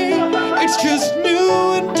okay. It's just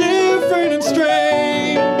new and different and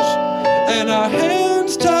strange. And our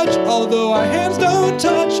hands touch, although our hands don't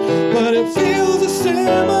touch, but it feels a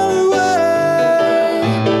similar way.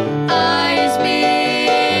 Eyes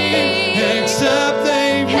meet, Except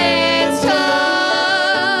they hands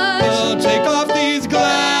touch. will take off these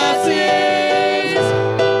glasses.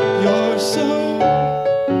 You're so...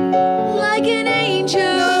 Like an angel,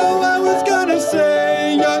 No, I was gonna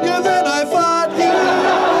say younger than I thought you were.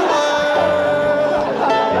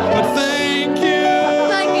 But thank you.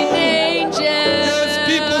 like an angel. Yes,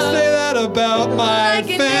 people say that about my Like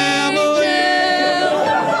an family. angel.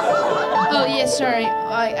 Oh yeah, sorry.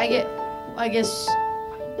 I guess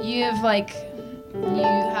you have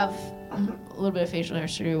a little bit of facial hair.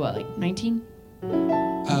 So you're what, like 19?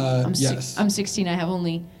 Yes. I'm 16. I have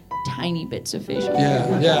only tiny bits of facial.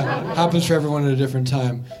 Yeah. Happens for everyone at a different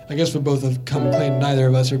time. I guess we both have come clean. Neither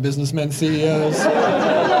of us are businessmen CEOs.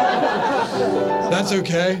 That's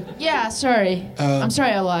okay. Yeah, sorry. I'm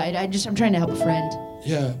sorry I lied. I'm trying to help a friend.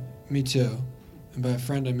 Yeah, me too. And by a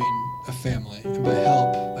friend, I mean a family. And by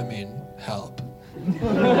help, I mean help.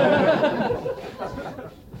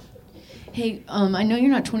 Hey, I know you're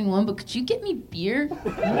not 21, but could you get me beer?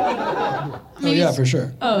 Oh, yeah, for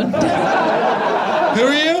sure. Oh, Who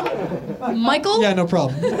are you? Michael? Yeah, no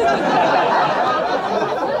problem.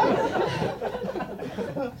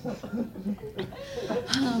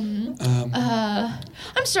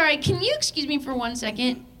 I'm sorry, can you excuse me for 1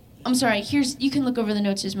 second? I'm sorry, you can look over the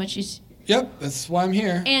notes as much as... Yep, that's why I'm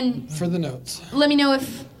here. And... For the notes. Let me know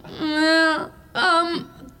if... okay,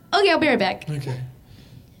 I'll be right back. Okay.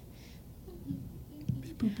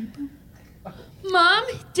 Mom?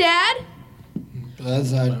 Dad?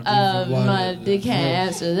 That's I don't even want They can't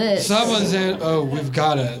answer this. Someone's saying, "Oh, we've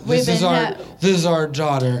got it. This is our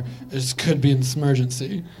daughter. This could be an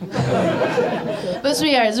emergency." But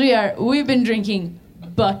sweetheart, we've been drinking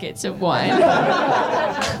buckets of wine.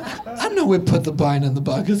 I know we put the wine in the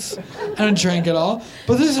buckets and drank it all,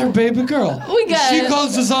 but this is our baby girl. We got She it.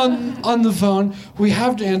 calls us on the phone. We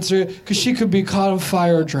have to answer it because she could be caught on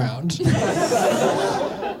fire or drowned.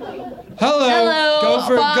 Hello. Go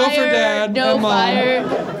for Dad No and Mom.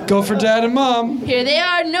 fire. Go for Dad and Mom. Here they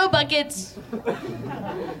are, no buckets.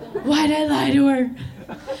 Why'd I lie to her?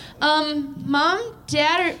 Mom,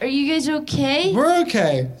 Dad, are you guys okay? We're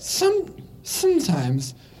okay.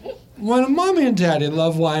 Sometimes when Mommy and Daddy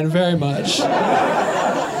love wine very much. They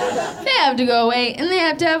have to go away, and they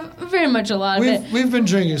have to have very much a lot of it. We've been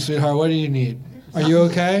drinking, sweetheart. What do you need? Are you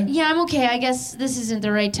okay? Yeah, I'm okay. I guess this isn't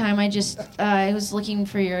the right time. I was looking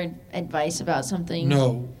for your advice about something.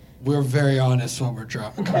 No, we're very honest when we're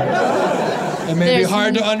drunk. It may be There's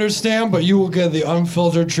hard to understand, but you will get the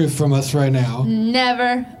unfiltered truth from us right now.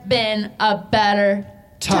 Never been a better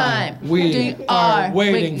time. We are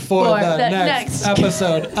waiting for the next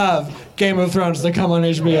episode of Game of Thrones to come on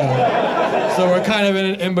HBO. So we're kind of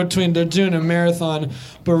in between. They're doing a marathon,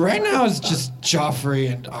 but right now it's just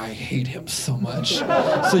Joffrey, and I hate him so much.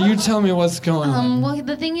 So you tell me what's going on. Well,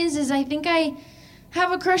 the thing is I think I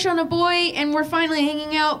have a crush on a boy, and we're finally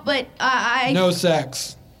hanging out, but I... No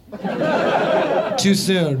sex. Too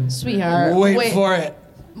soon. Sweetheart. Wait for it.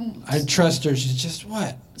 I trust her. She's just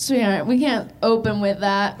what? Sweetheart, we can't open with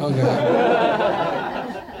that. Okay.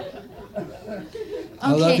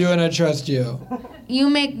 I love you and I trust you. You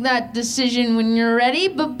make that decision when you're ready,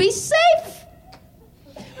 but be safe.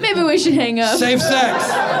 Maybe we should hang up. Safe sex.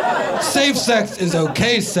 Safe sex is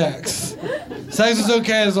okay sex. Sex is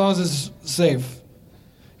okay as long as it's safe.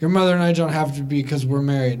 Your mother and I don't have to be because we're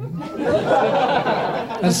married.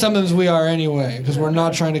 And sometimes we are anyway, because we're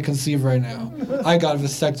not trying to conceive right now. I got a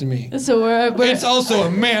vasectomy. So we're It's also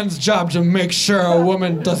a man's job to make sure a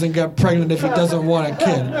woman doesn't get pregnant if he doesn't want a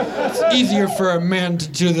kid. It's easier for a man to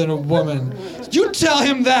do than a woman. You tell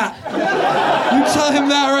him that. You tell him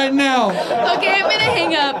that right now. Okay, I'm gonna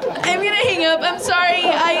hang up. I'm sorry.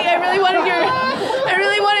 I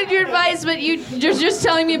really wanted your advice, but you're just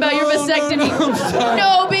telling me about your vasectomy. No, I'm sorry.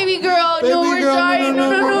 No, baby girl. No, we're sorry.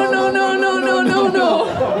 No.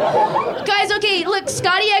 Guys, okay, look,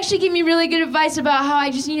 Scotty actually gave me really good advice about how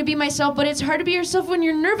I just need to be myself, but it's hard to be yourself when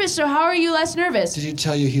you're nervous, so how are you less nervous? Did he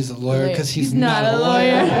tell you he's a lawyer? Because he's not a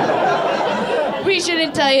lawyer. We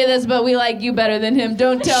shouldn't tell you this, but we like you better than him.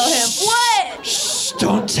 Don't tell him. What? Shh,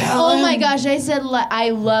 don't tell him. Oh my gosh, I said I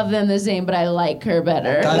love them the same, but I like her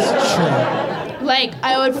better. That's true. Like,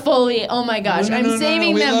 I would fully, oh my gosh, No, I'm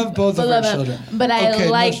saving we them. love both of our them. children. But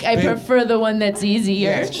I prefer the one that's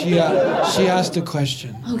easier. Yes, she asked a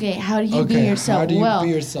question. Okay, how do you be yourself? How do you be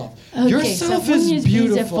yourself? Okay, Yourself someone is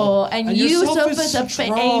beautiful. And you yourself is a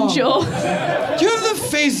strong. angel. You have the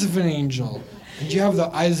face of an angel. And you have the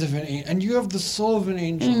eyes of an angel. And you have the soul of an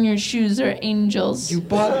angel. And your shoes are angels.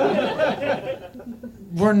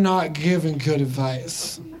 We're not giving good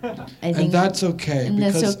advice. And that's okay. And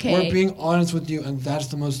because that's okay. we're being honest with you, and that's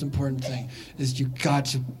the most important thing, is you got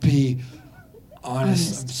to be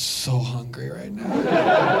honest. I'm so hungry right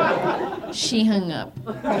now. She hung up.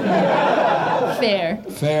 Fair.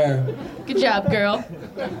 Good job, girl.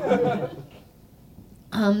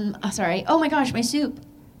 Sorry. Oh my gosh, my soup.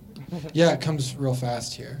 Yeah, it comes real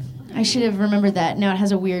fast here. I should have remembered that. Now it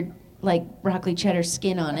has a weird, broccoli cheddar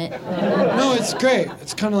skin on it. No, it's great.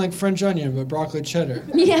 It's kind of like French onion, but broccoli cheddar.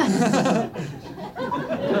 Yeah.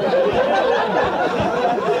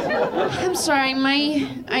 I'm sorry.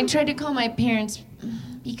 I tried to call my parents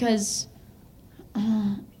because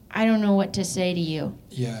I don't know what to say to you.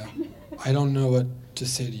 Yeah, I don't know what to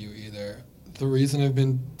say to you either. The reason I've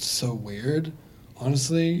been so weird,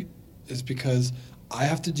 honestly, is because I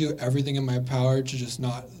have to do everything in my power to just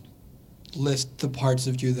not list the parts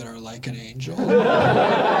of you that are like an angel.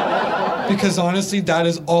 Because honestly, that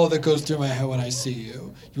is all that goes through my head when I see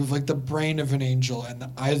you. You have like the brain of an angel and the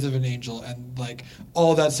eyes of an angel, and like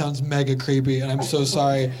all that sounds mega creepy, and I'm so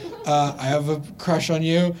sorry. I have a crush on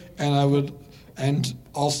you, and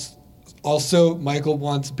also Michael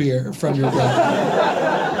wants beer from your brother.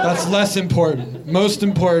 That's less important. Most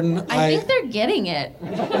important, I think they're getting it.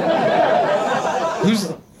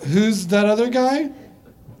 Who's that other guy?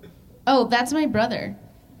 Oh, that's my brother.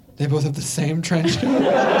 They both have the same trench coat?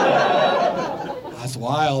 That's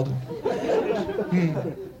wild.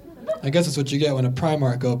 I guess that's what you get when a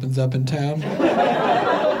Primark opens up in town.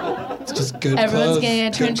 It's just good Everyone's clothes. getting a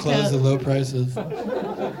good trench clothes coat. at low prices.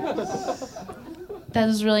 That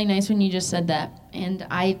was really nice when you just said that. And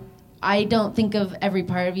I don't think of every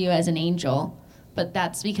part of you as an angel, but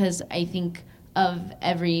that's because I think of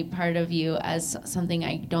every part of you as something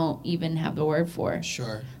I don't even have the word for.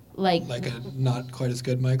 Sure. Like a not quite as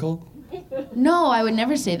good Michael? no, I would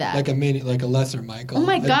never say that. Like a lesser Michael. Oh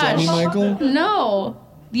my A gosh. demi Michael? No.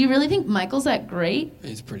 Do you really think Michael's that great?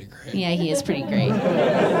 He's pretty great. Yeah, he is pretty great.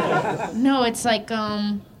 No, it's like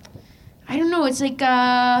I don't know, it's like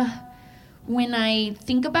when I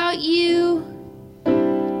think about you,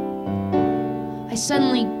 I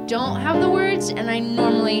suddenly don't have the words, and I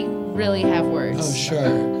normally really have words. Oh,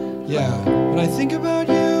 sure. Yeah. When I think about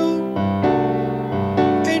you,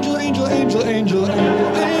 angel, angel, angel, angel,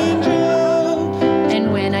 angel, angel.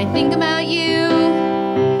 And when I think about you,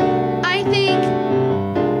 I think...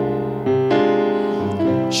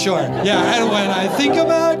 Sure. Yeah, and when I think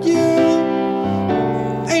about you,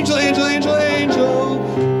 angel, angel, angel, angel.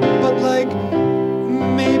 But like,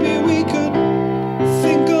 maybe we could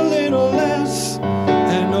think a little less,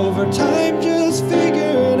 and over time just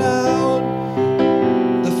figure it out.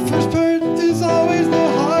 The first part is always the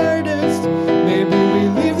hardest. Maybe we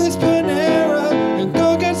leave this Panera and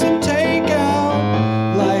go get some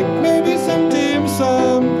takeout, like maybe some dim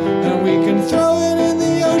sum, and we can throw it in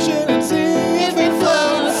the ocean and see if it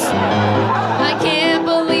floats. I can't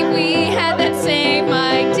believe we had that same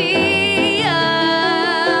idea.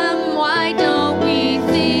 Why don't we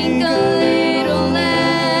think a little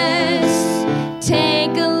less?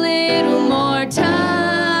 Take a little more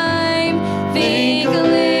time. Think a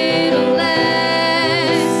little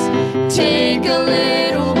less. Take a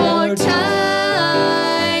little more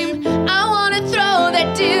time. I want to throw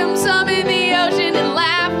that dim sum in the ocean and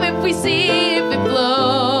laugh if we see if it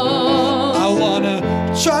floats. I wanna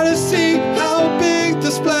try to see how big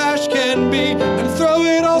the splash can be and throw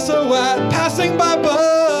it also at passing by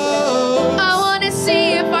boats. I want to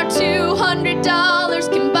see if our $200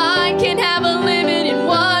 combined can have a limit in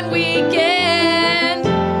one weekend.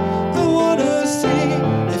 I wanna see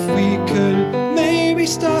if we could maybe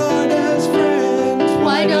start as friends.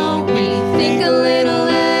 Why don't we think a little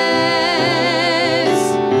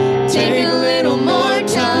less? Take a little more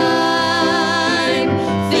time.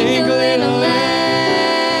 Think a little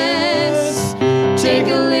less. Take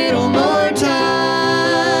a little more time.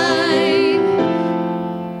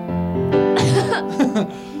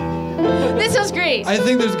 This sounds great. I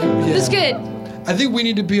think there's yeah. This is good. I think we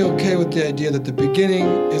need to be okay with the idea that the beginning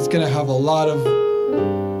is gonna have a lot of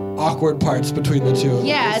awkward parts between the two of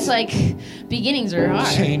Yeah, us. it's like beginnings are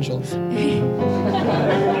hard. Angels.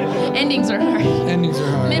 Endings are hard. Endings are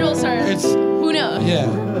hard. Middles are, It's who knows? yeah.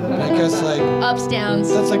 I guess like Ups, downs,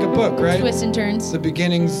 that's like a book, right? twists and turns. The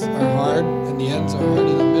beginnings are hard and the ends are hard,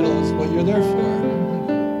 and the middle is what you're there for.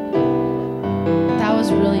 That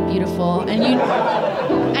was really beautiful. And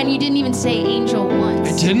you didn't even say angel once.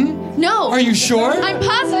 I didn't? No. Are you sure? I'm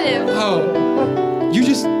positive. Oh, you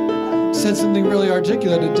just said something really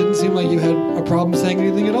articulate. It didn't seem like you had a problem saying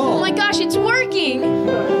anything at all. Oh my gosh, it's working.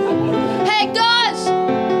 Hey, guys!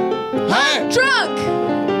 Hi! Drunk!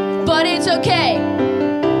 But it's okay.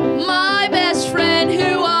 My best friend,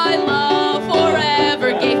 who I love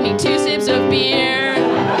forever, gave me 2 sips of beer.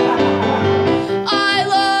 I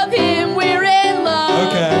love him, we're in love.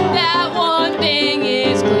 Okay. That one thing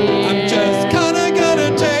is clear. I'm just kinda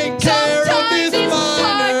gonna take care of Sometimes this it's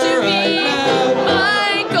hard to minor right be now.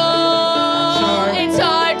 Michael. Sure. It's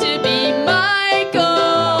hard to be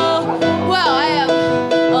Michael. Well, I have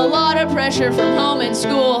a lot of pressure from home and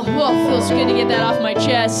school. Whoa, feels good to get that off my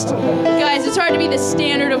chest. Guys, it's hard to be the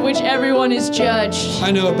standard of which everyone is judged.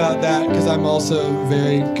 I know about that because I'm also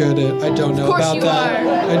very good at. I don't know Of course about you that.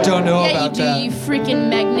 are. I don't know Yeah, about you do, that. you freaking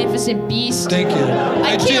magnificent beast. Thank you.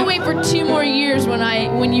 I can't did- wait for 2 more years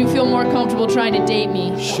when you feel more comfortable trying to date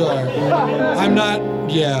me. Sure. I'm not.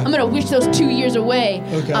 Yeah. I'm gonna wish those 2 years away.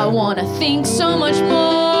 Okay. I wanna think so much more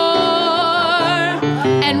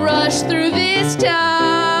and rush through this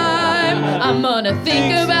time. I'm gonna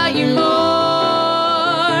think about you more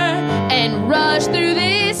and rush through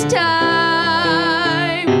this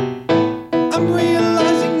time. I'm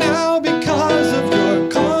realizing now because of your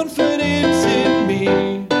confidence in me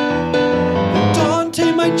that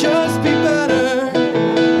Dante might just be better.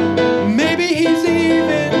 Maybe he's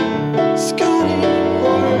even Scotty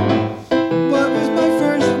or what was my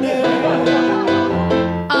first name?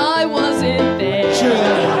 I wasn't there. Sure.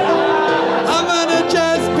 I'm gonna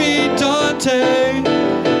just be Dante,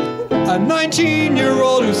 a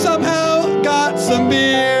 19-year-old who somehow got some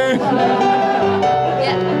beer.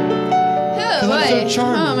 Yeah. Oh, I'm so boy.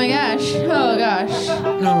 charming. Oh my gosh. Oh gosh.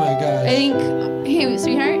 Oh my gosh. I think. Hey,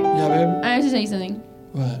 sweetheart. Yeah, babe. I have to say something.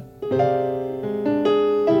 What?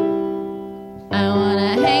 I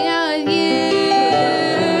wanna hang out with you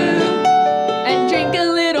and drink a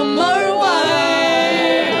little more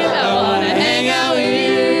wine. I wanna hang out with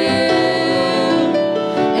you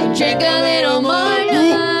and drink a little more wine.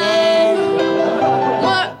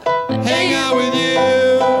 Hang out with you.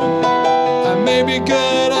 I may be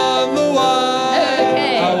good on the wine.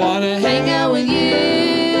 Okay. I wanna Hang out with you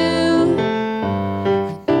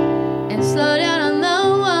and slow down on the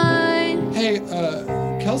wine. Hey,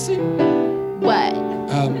 Kelsey? What?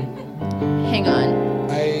 Hang on.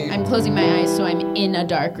 I'm I closing my eyes so I'm in a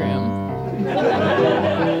dark room. Go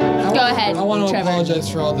ahead, I want to Trevor. apologize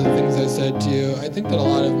for all the things I said to you. I think that a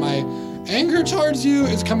lot of my anger towards you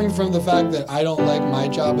is coming from the fact that I don't like my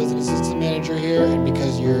job as an assistant manager here, and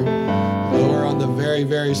because you're lower on the very,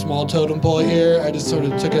 very small totem pole here, I just sort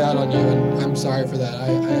of took it out on you, and I'm sorry for that. I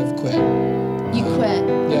have quit. You quit.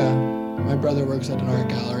 Yeah, my brother works at an art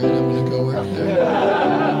gallery, and I'm gonna go work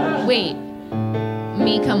there. Wait.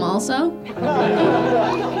 Me come also?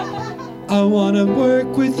 I wanna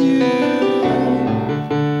work with you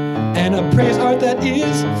and appraise art that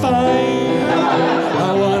is fine.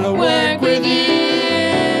 I wanna Work with you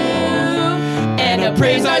and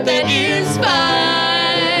appraise art that is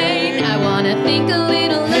fine. I wanna think a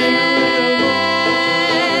little less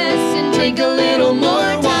and drink a little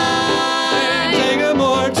more time. Take a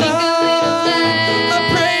more time.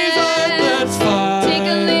 Appraise art that's fine. Take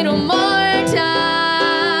a little more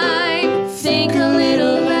time. Think a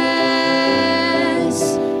little less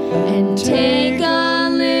and take a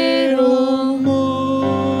little more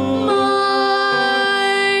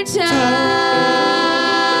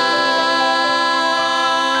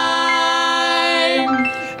time.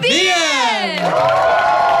 The end.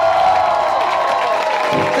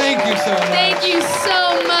 Thank you so much. Thank you so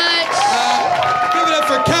much. Give it up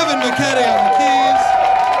for Kevin McKetty on the keys.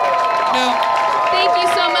 Now, Thank you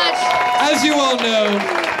so much. as you all know,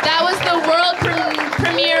 That was the world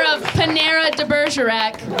premiere of Panera de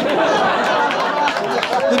Bergerac.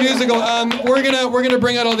 the musical. We're gonna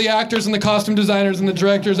bring out all the actors and the costume designers and the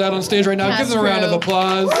directors out on stage right now. Cast Give them a round of crew.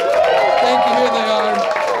 applause. Thank you. Here they are.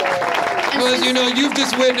 Well, as you know, you've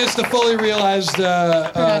just witnessed the fully realized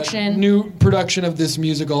Production. new production of this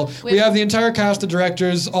musical. We have the entire cast of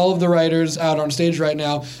directors, all of the writers out on stage right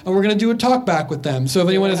now, and we're going to do a talk back with them. So if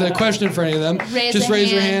anyone has a question for any of them, just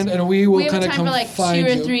raise your hand, and we will We have kind of time come for, like, find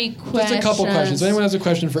 2 or you. 3 Just a couple questions. If anyone has a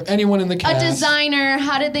question for anyone in the A cast. designer,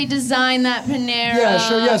 how did they design that Panera? Yeah,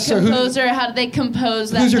 sure, yes, sir. Composer, how did they compose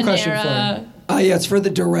that Who's your Panera? question for? Yeah, it's for the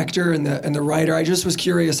director and the writer. I just was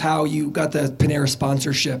curious how you got the Panera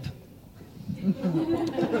sponsorship.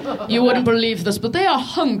 You wouldn't believe this, but they are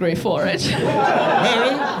hungry for it.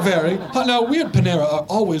 Very, very. Now, we at Panera are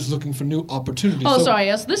always looking for new opportunities. Oh, so- sorry,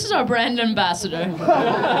 yes, this is our brand ambassador.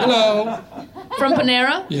 Hello. From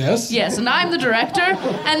Panera? Yes? Yes, and I'm the director,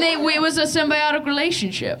 and it was a symbiotic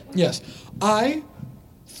relationship. Yes. I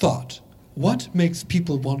thought, what makes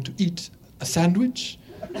people want to eat a sandwich?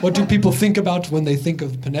 What do people think about when they think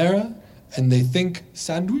of Panera? And they think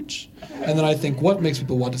sandwich? And then I think, what makes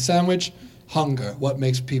people want a sandwich? Hunger. What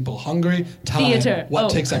makes people hungry? Time. Theater. What Oh.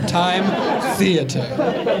 takes up time? Theater.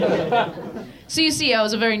 So you see, I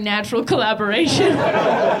was a very natural collaboration.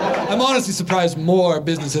 I'm honestly surprised more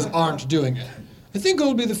businesses aren't doing it. I think it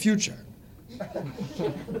will be the future.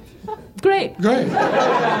 Great. Great.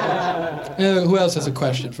 Who else has a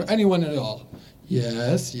question for anyone at all?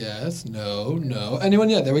 Yes, yes, no. Anyone?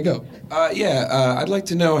 Yeah, there we go. I'd like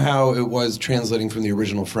to know how it was translating from the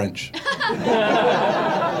original French.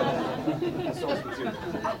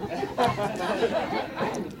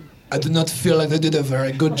 I do not feel like they did a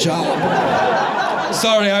very good job.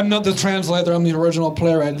 Sorry, I'm not the translator. I'm the original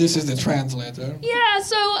playwright. This is the translator. Yeah,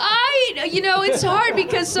 so it's hard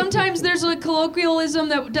because sometimes there's a colloquialism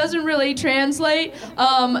that doesn't really translate.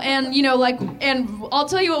 And I'll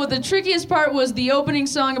tell you what, the trickiest part was the opening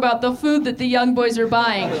song about the food that the young boys are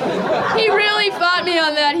buying. He really fought me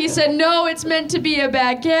on that. He said, no, it's meant to be a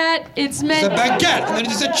baguette. It's It's a meant... baguette, and then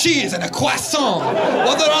it's a cheese and a croissant.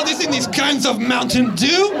 What are all these in these kinds of Mountain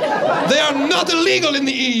Dew? They are not illegal in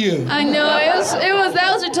the EU. I know,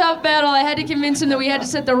 that was a tough battle. I had to convince him that we had to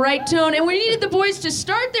set the right tone, and we needed the boys to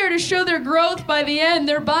start there to show their growth. By the end,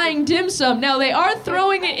 they're buying dim sum. Now, they are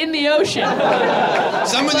throwing it in the ocean.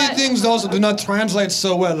 Some of these things also do not translate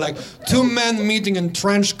so well. Like, two men meeting in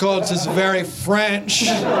trench coats is very French.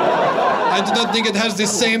 I do not think it has the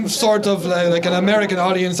same sort of, like an American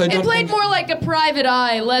audience. It played more like a Private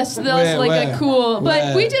Eye, less a cool.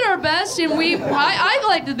 But we did our best, and I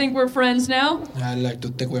like to think we're friends now. I like to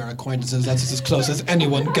think we're acquaintances. That's as close as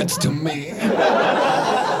anyone gets to me.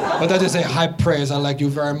 But that is a high praise. I like you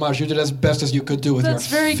very much. You did as best as you could do with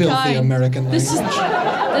That's your very filthy kind. American language.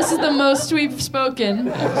 This is the most we've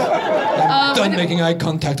spoken. I'm done making eye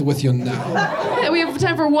contact with you now. We have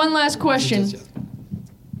time for one last question.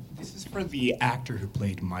 This is for the actor who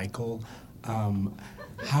played Michael. I'm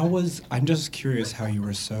just curious how you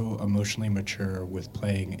were so emotionally mature with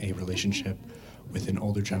playing a relationship with an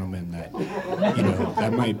older gentleman that,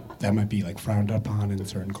 that might be like frowned upon in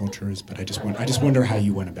certain cultures, but I just wonder how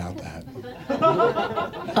you went about that.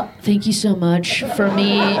 Thank you so much. For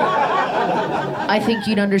me, I think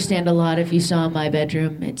you'd understand a lot if you saw my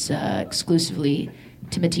bedroom. It's exclusively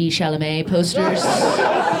Timothée Chalamet posters.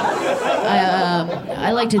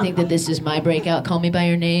 I like to think that this is my breakout. Call Me by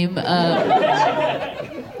Your Name.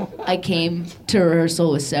 I came to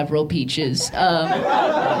rehearsal with several peaches.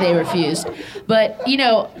 They refused. But,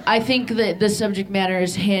 I think that the subject matter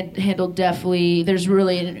is handled deftly. There's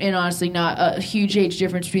really, and honestly, not a huge age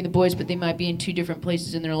difference between the boys, but they might be in two different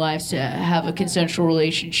places in their lives to have a consensual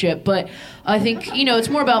relationship. But I think, it's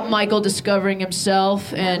more about Michael discovering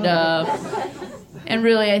himself and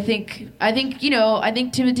really, I think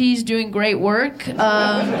Timothy's doing great work.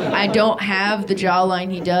 I don't have the jawline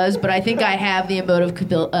he does, but I think I have the emotive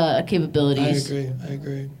capabilities. I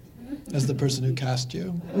agree. As the person who cast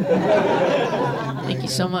you. Thank you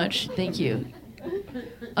so much. Thank you.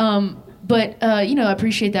 But I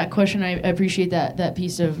appreciate that question. I appreciate that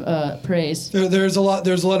piece of praise. There's a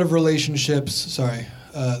lot of relationships. Sorry.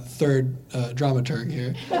 Third dramaturg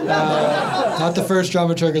here. Not the first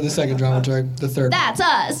dramaturg or the second dramaturg, the third. That's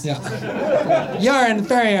us. Yeah. Yarn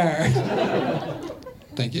Ferrier.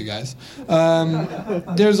 Thank you, guys.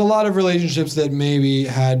 There's a lot of relationships that maybe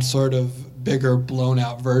had sort of bigger,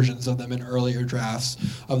 blown-out versions of them in earlier drafts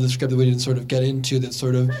of the script that we didn't sort of get into that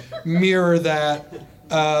sort of mirror that.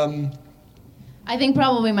 I think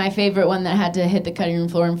probably my favorite one that had to hit the cutting room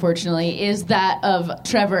floor, unfortunately, is that of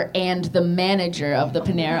Trevor and the manager of the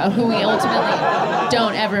Panera, who we ultimately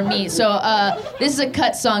don't ever meet. So this is a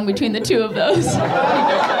cut song between the two of those.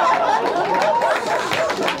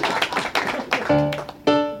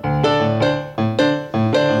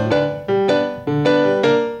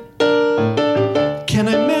 Can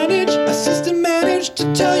I manage, assistant manage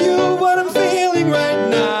to tell you what I'm feeling right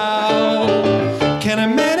now? Can I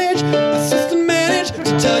manage, assistant manage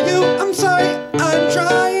to tell you I'm sorry? I'm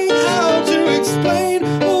trying how to explain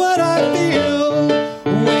what I feel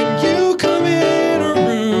when you come in a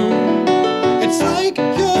room. It's like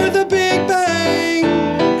you're the Big Bang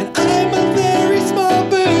and I'm a very small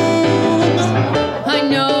boom. I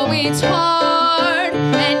know it's hard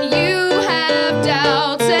and you have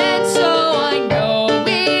doubts, and so I know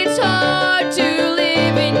it's hard to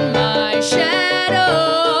live in my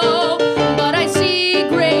shadow, but I see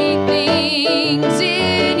great things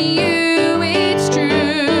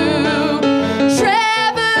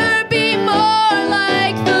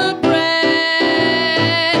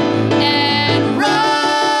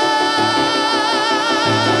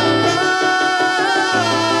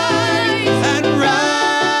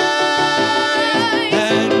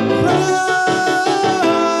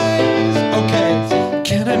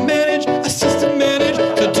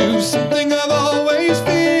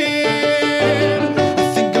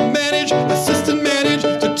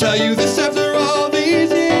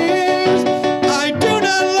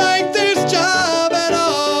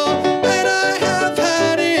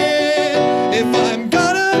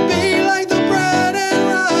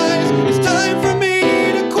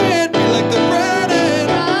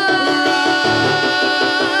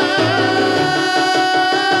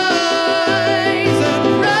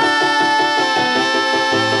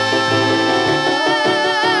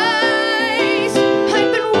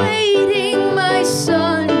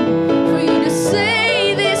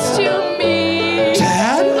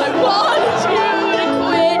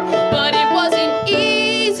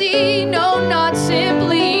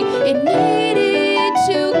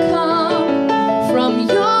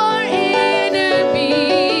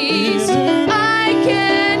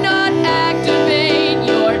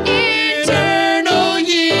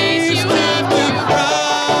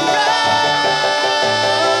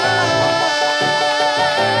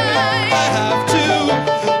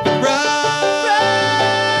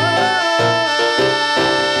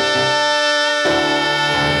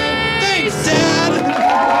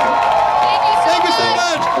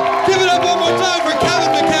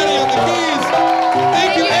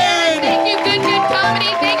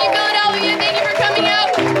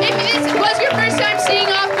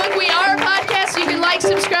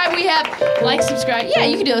subscribe. Yeah,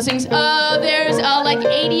 you can do those things. There's like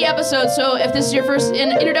 80 episodes, so if this is your first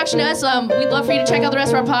introduction to us, we'd love for you to check out the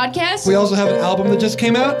rest of our podcast. We also have an album that just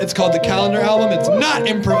came out. It's called The Calendar Album. It's not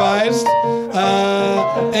improvised.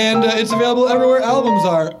 And it's available everywhere albums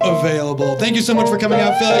are available. Thank you so much for coming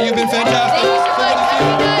out, Phil. You've been fantastic. Thank you so much. Have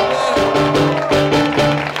a good night.